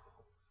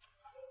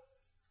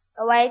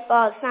 The white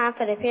balls stand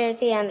for the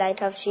purity and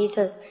light of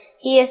Jesus.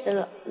 He is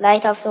the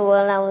light of the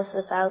world and was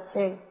without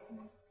sin.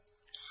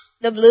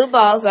 The blue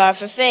balls are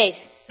for faith.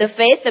 The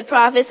faith the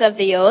prophets of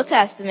the Old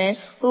Testament,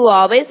 who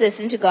always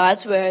listened to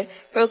God's word,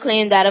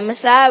 proclaimed that a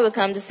Messiah would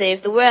come to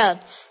save the world.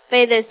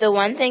 Faith is the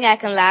one thing that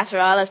can last for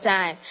all of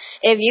time.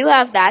 If you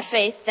have that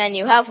faith, then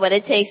you have what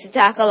it takes to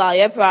tackle all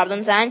your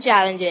problems and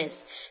challenges.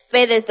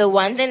 Faith is the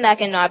one thing that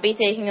cannot be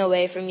taken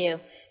away from you.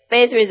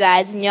 Faith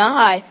resides in your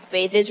heart.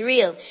 Faith is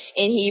real.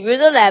 In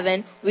Hebrews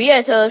 11, we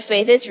are told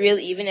faith is real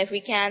even if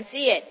we can't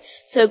see it.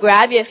 So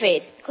grab your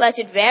faith. Clutch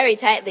it very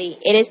tightly.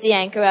 It is the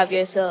anchor of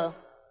your soul.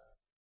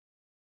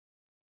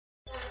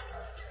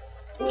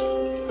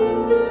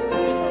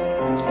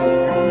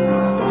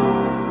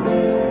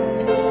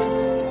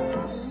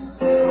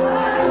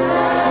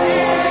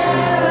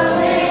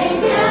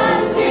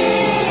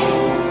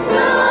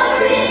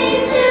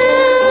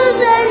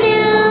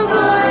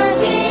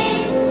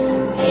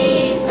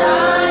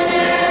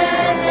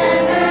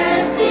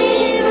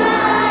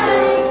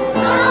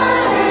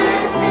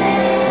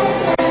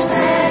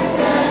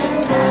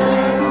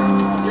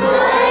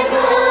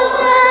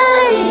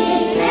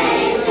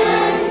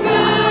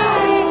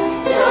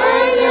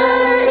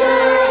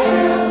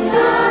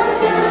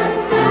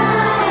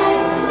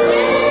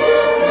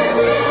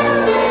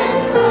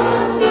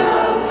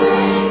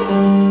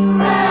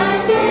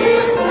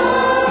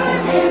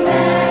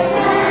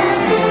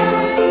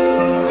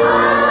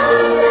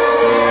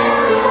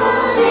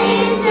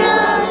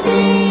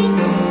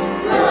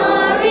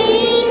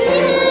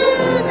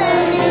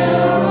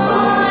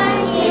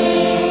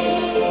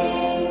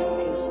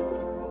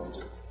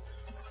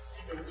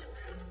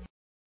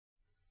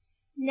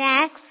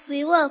 Next,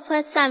 we will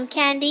put some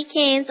candy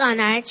canes on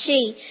our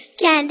tree.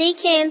 Candy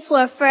canes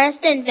were first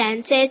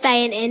invented by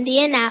an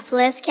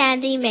Indianapolis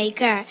candy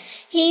maker.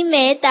 He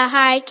made the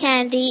hard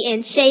candy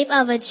in shape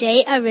of a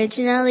J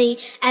originally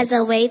as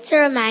a way to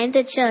remind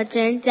the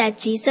children that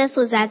Jesus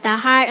was at the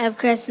heart of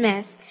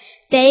Christmas.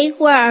 They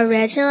were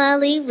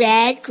originally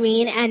red,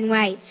 green, and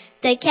white.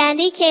 The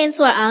candy canes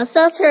were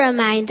also to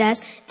remind us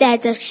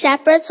that the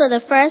shepherds were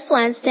the first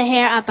ones to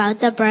hear about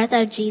the birth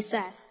of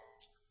Jesus.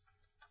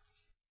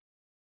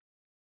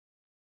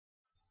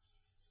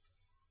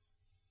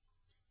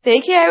 They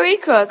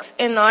carried crooks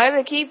in order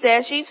to keep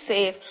their sheep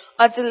safe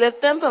or to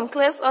lift them from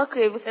cliffs or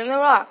crevices in the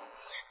rock.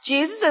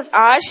 Jesus is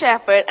our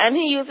shepherd, and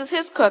he uses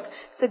his crook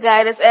to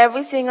guide us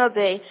every single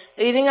day,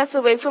 leading us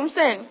away from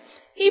sin.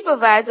 He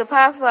provides a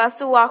path for us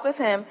to walk with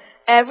him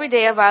every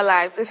day of our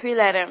lives if we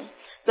let him.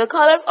 The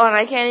colors on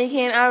our candy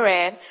cane are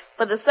red,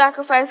 for the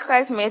sacrifice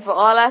Christ made for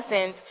all our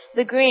sins,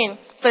 the green,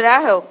 for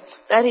that hope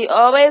that he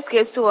always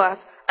gives to us,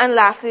 and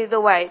lastly the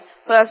white,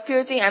 for us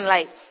purity and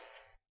light.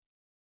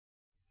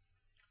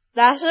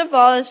 Last of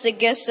all is the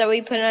gifts that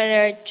we put on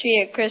our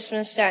tree at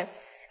Christmas time.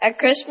 At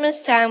Christmas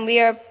time,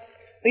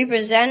 we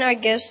present our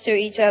gifts to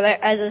each other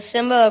as a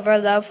symbol of our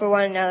love for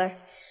one another.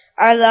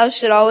 Our love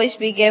should always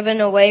be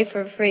given away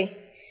for free.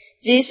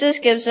 Jesus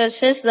gives us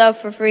his love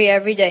for free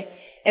every day.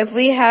 If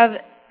we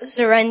have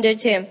surrendered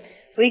to him,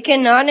 we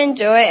cannot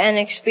enjoy and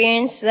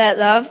experience that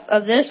love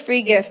of this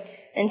free gift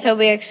until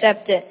we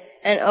accept it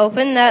and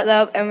open that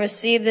love and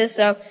receive this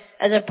love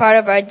as a part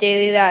of our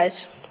daily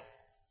lives.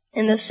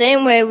 In the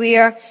same way, we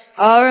are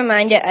all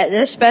reminded at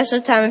this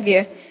special time of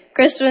year,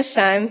 Christmas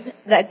time,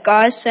 that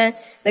God sent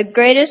the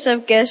greatest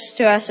of gifts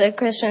to us at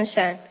Christmas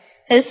time,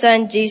 his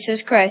Son,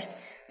 Jesus Christ.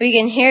 We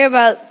can hear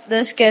about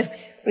this gift,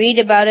 read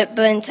about it,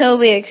 but until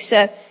we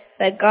accept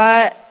that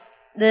God,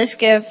 this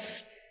gift,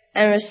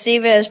 and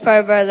receive it as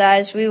part of our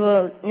lives, we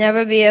will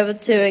never be able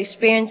to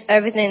experience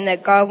everything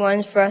that God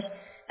wants for us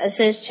as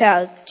his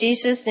child.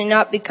 Jesus did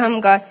not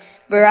become God,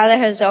 but rather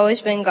has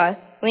always been God.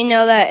 We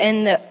know that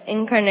in the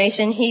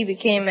incarnation, he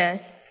became man.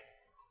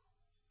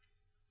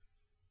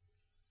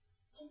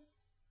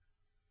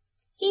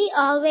 He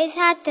always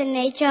had the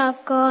nature of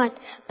God,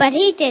 but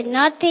he did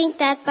not think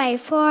that by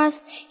force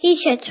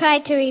he should try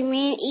to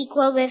remain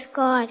equal with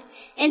God.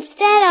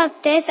 Instead of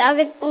this, of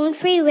his own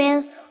free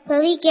will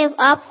he gave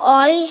up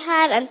all he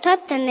had and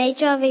took the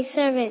nature of a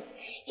servant.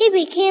 He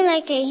became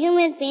like a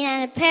human being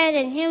and appeared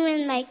in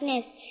human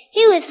likeness.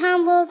 He was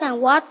humbled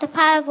and walked the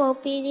path of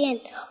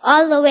obedience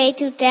all the way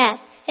to death,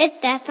 his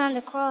death on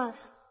the cross.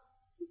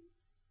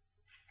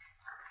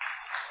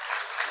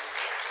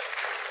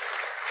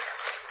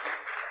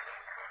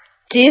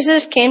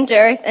 Jesus came to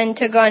earth and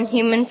took on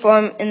human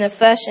form in the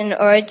flesh in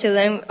order to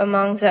live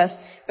amongst us,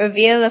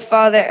 reveal the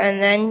Father,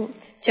 and then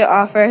to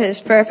offer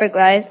his perfect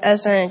life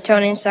as an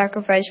atoning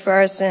sacrifice for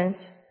our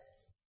sins.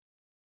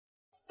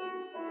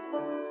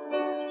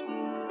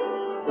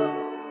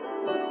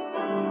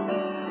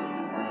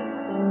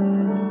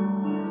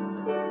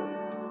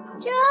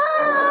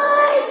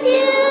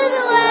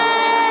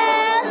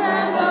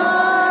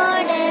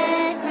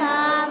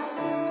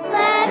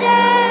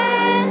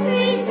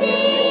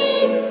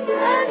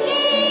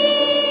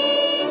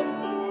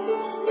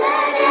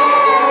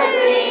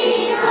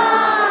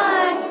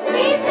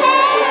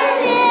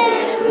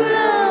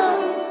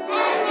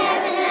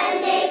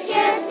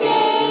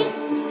 Say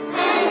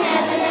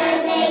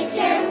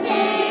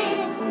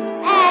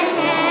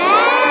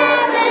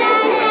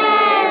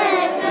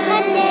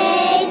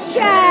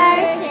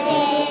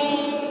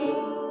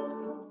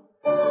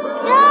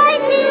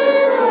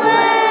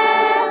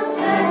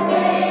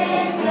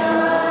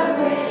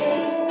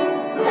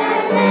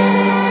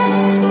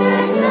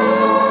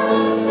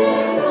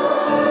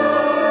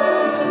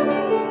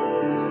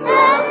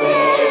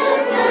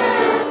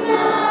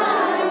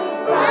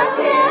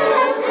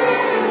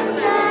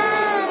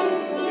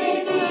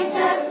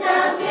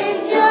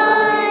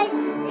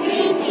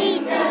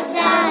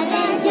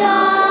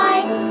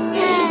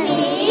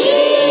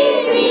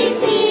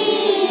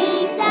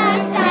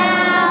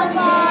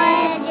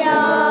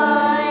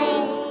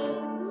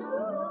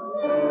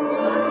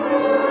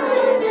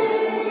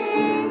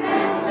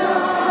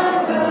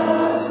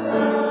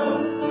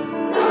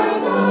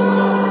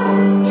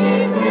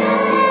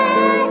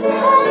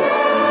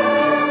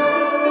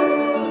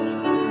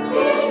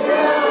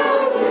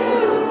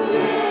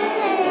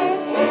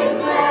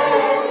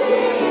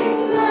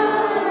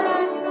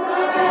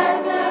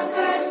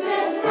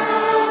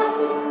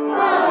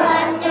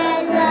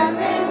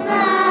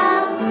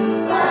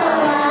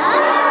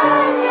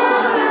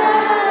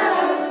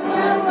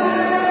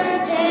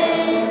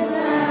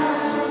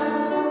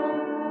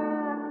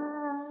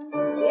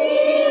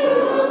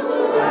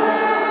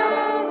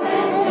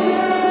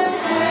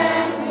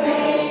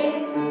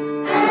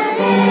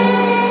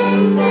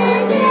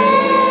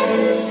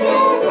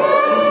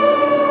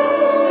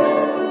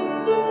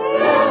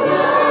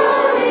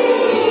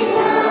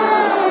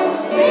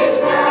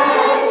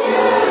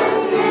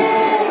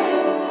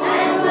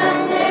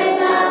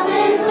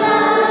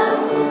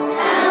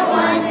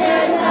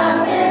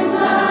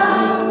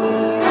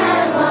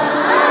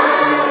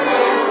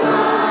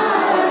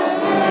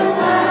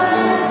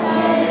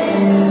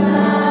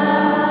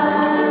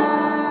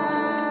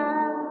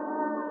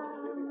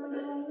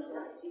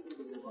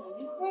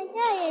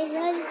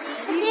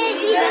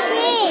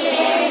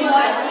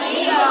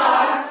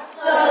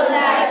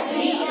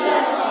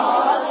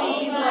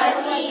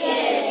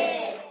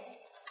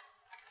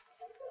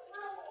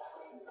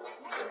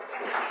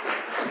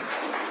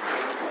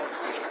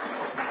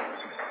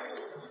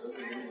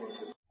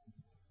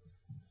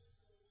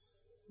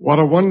What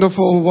a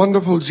wonderful,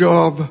 wonderful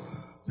job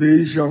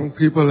these young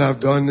people have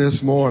done this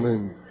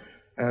morning.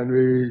 And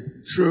we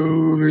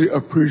truly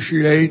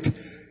appreciate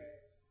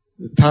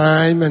the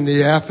time and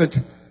the effort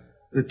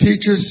the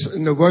teachers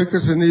and the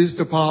workers in these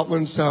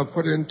departments have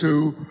put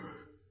into,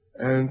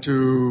 and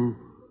to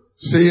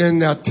seeing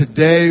that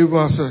today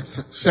was a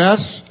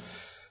success.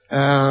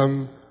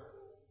 I'm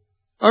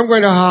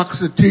going to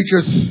ask the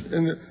teachers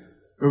in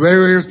the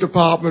various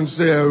departments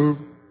there who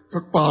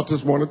took part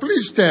this morning,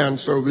 please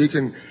stand so we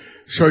can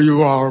show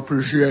you our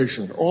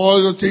appreciation.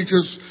 All the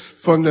teachers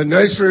from the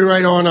nursery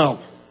right on up.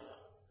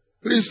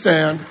 Please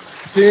stand.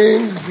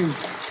 Teens and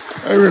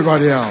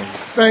everybody else.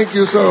 Thank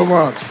you so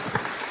much.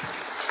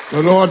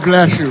 The Lord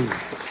bless you.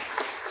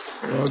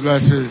 The Lord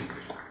bless you.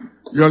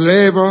 Your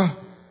labor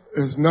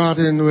is not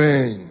in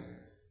vain.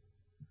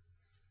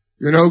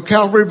 You know,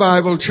 Calvary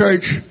Bible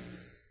Church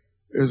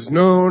is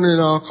known in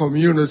our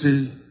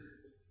community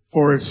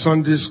for its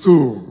Sunday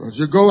school. As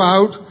you go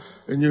out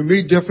and you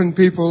meet different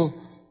people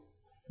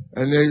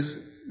and they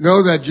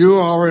know that you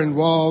are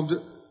involved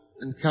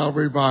in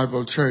Calvary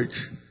Bible Church,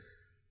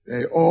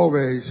 they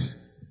always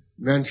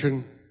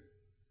mention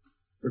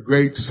the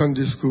great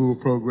Sunday school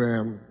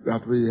program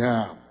that we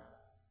have.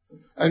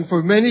 And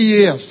for many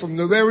years, from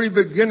the very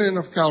beginning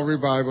of Calvary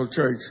Bible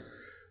Church,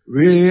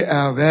 we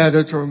have had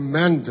a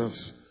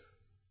tremendous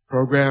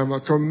program,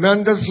 a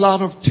tremendous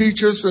lot of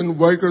teachers and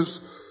workers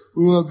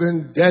who have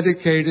been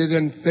dedicated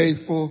and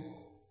faithful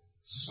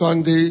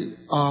Sunday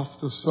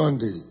after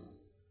Sunday.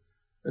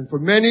 And for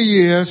many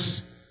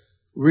years,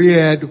 we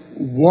had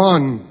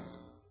one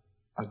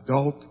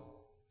adult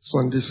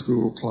Sunday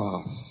school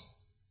class.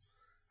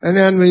 And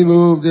then we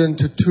moved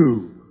into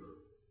two.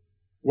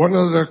 One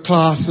of the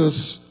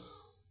classes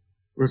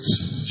was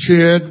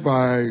shared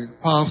by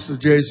Pastor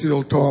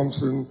J.C.L.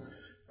 Thompson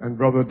and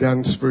Brother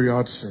Dansbury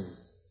Hudson.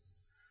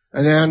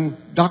 And then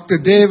Dr.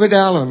 David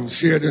Allen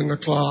shared in the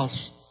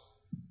class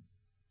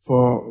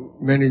for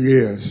many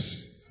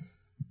years.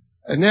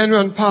 And then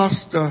when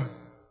Pastor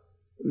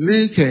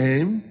Lee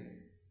came,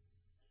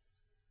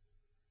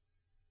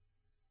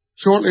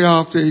 shortly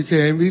after he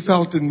came, we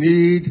felt the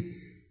need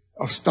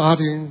of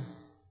starting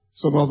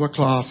some other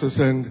classes,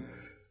 and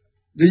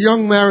the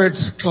young marriage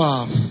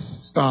class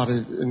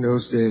started in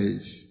those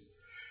days.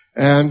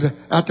 And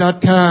at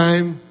that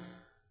time,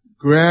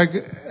 Greg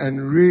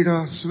and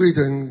Rita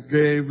Sweeten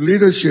gave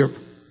leadership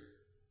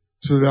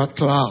to that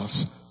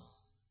class.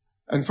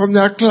 And from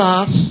that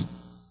class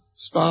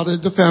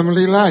started the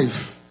family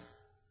life.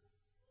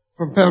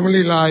 From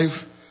family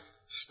life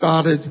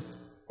started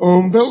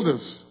Home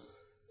Builders.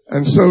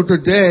 And so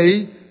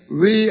today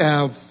we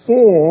have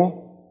 4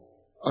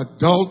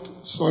 adult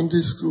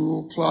Sunday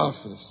school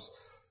classes.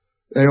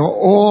 They are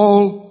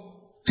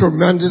all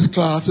tremendous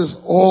classes,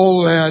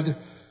 all led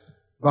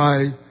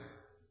by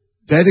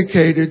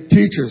dedicated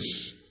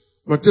teachers.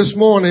 But this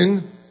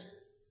morning,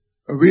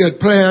 we had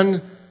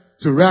planned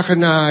to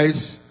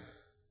recognize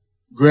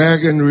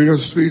Greg and Rita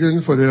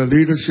Sweeten for their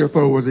leadership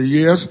over the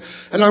years.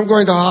 And I'm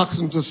going to ask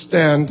them to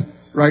stand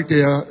right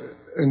there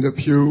in the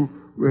pew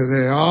where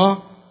they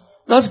are.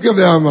 Let's give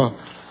them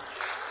a...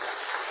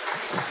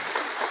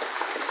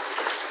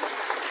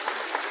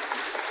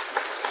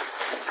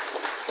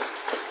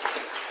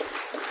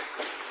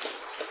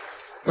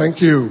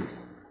 Thank you.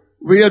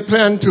 We had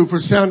planned to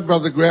present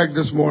Brother Greg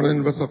this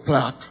morning with a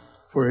plaque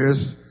for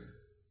his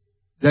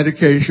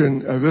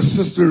dedication of his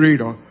sister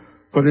Rita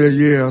for their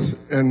years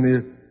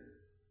in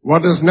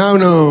what is now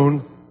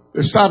known,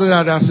 it started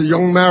out as a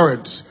young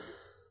marriage,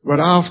 but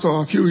after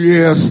a few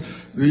years,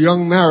 the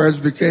young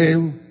marriage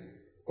became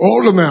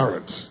older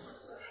marriage.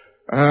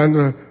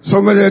 And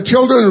some of their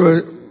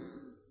children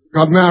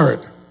got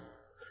married.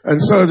 And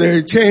so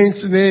they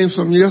changed the name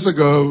some years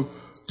ago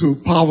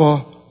to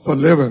Power for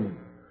Living.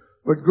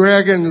 But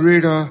Greg and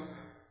Rita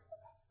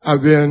have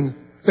been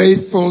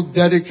faithful,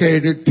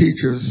 dedicated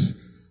teachers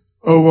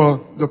over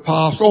the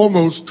past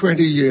almost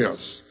 20 years.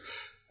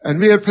 And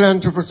we had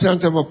planned to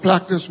present them a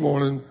plaque this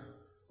morning,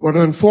 but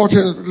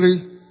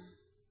unfortunately,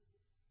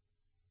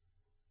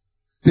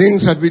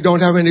 things that we don't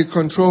have any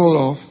control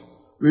of,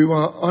 we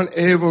were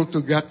unable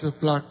to get the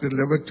plaque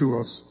delivered to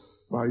us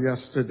by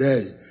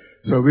yesterday.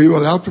 So we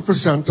will have to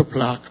present the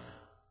plaque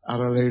at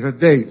a later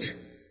date.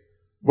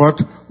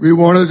 But we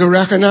wanted to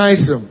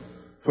recognize them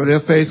for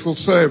their faithful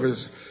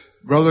service.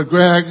 Brother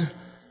Greg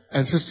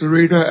and Sister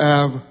Rita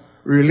have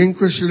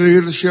relinquished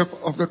leadership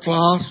of the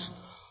class,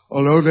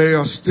 although they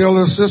are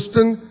still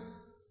assistant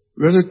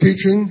with the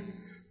teaching.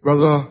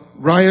 Brother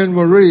Brian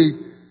Marie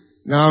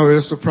now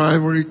is the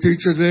primary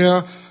teacher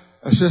there,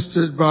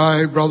 assisted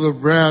by Brother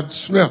Brad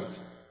Smith.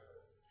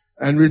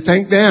 And we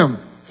thank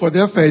them for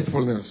their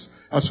faithfulness,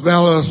 as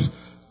well as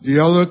the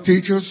other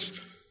teachers,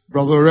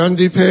 Brother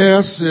Randy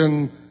Pierce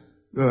in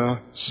the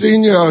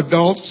senior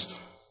adults,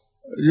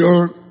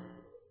 your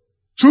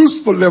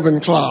Truth for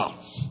Living class,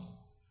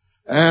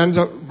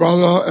 and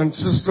Brother and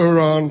Sister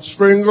Ron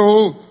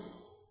Springle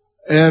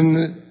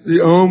and the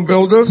Home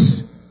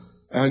Builders,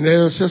 and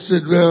they're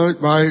assisted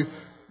by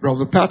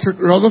Brother Patrick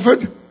Rutherford.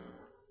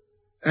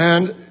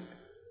 And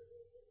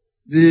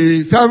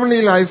the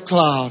Family Life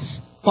class,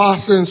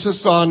 Pastor and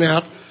Sister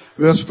Arnett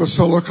with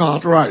Priscilla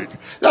Cartwright.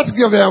 Let's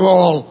give them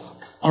all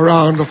a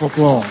round of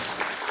applause.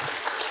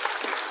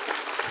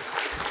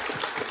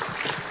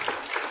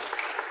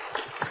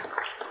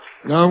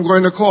 Now I'm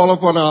going to call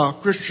upon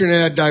our Christian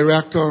Ed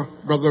Director,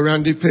 Brother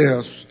Randy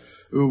Pierce,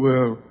 who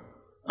will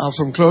have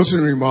some closing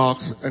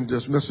remarks and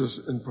dismiss us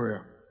in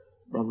prayer.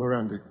 Brother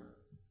Randy.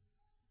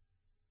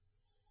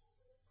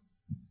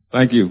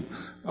 Thank you.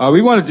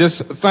 We want to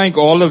just thank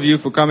all of you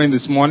for coming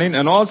this morning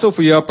and also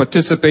for your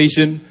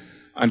participation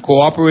and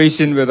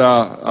cooperation with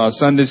our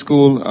Sunday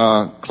school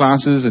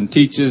classes and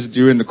teachers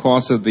during the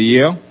course of the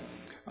year.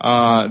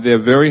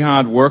 They're very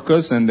hard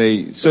workers, and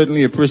they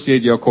certainly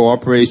appreciate your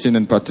cooperation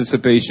and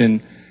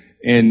participation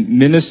in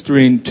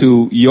ministering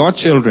to your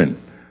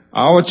children,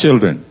 our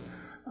children.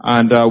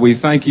 And we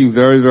thank you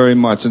very, very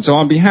much. And so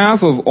on behalf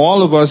of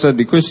all of us at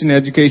the Christian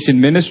Education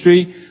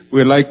Ministry,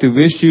 we'd like to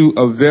wish you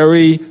a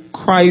very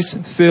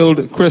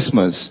Christ-filled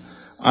Christmas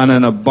and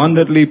an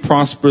abundantly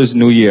prosperous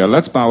New Year.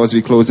 Let's bow as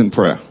we close in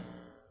prayer.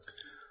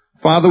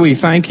 Father, we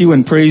thank you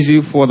and praise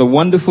you for the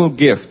wonderful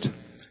gift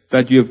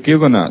that you have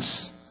given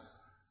us.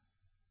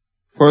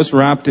 First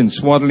wrapped in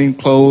swaddling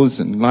clothes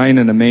and lying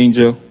in a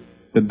manger,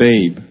 the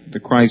babe, the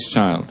Christ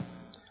child.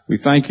 We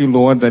thank you,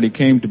 Lord, that he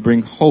came to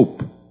bring hope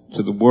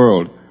to the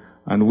world.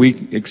 And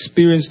we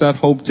experience that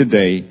hope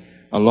today,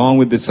 along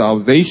with the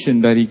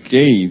salvation that he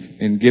gave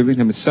in giving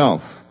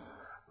himself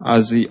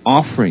as the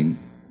offering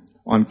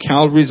on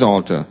Calvary's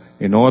altar,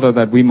 in order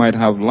that we might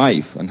have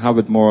life and have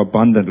it more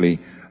abundantly,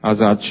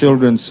 as our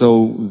children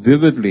so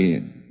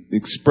vividly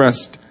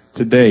expressed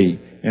today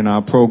in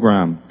our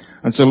program.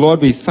 And so,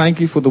 Lord, we thank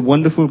you for the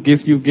wonderful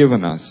gift you've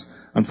given us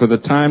and for the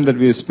time that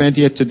we have spent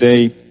here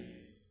today.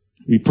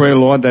 We pray,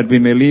 Lord, that we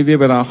may leave here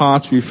with our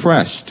hearts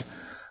refreshed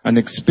and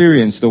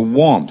experience the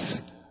warmth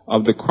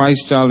of the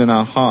Christ child in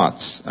our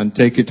hearts and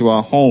take it to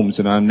our homes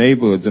and our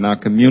neighborhoods and our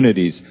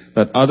communities,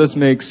 that others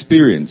may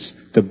experience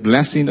the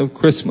blessing of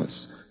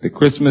Christmas, the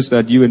Christmas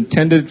that you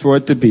intended for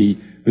it to be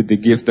with the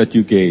gift that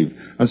you gave.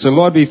 And so,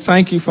 Lord, we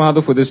thank you,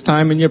 Father, for this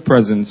time in your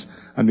presence,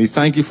 and we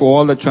thank you for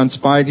all that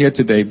transpired here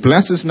today.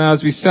 Bless us now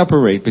as we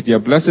separate with your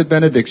blessed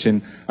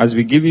benediction, as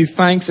we give you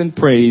thanks and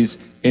praise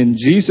in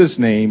Jesus'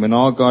 name. And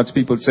all God's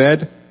people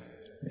said,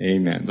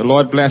 Amen. The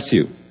Lord bless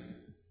you.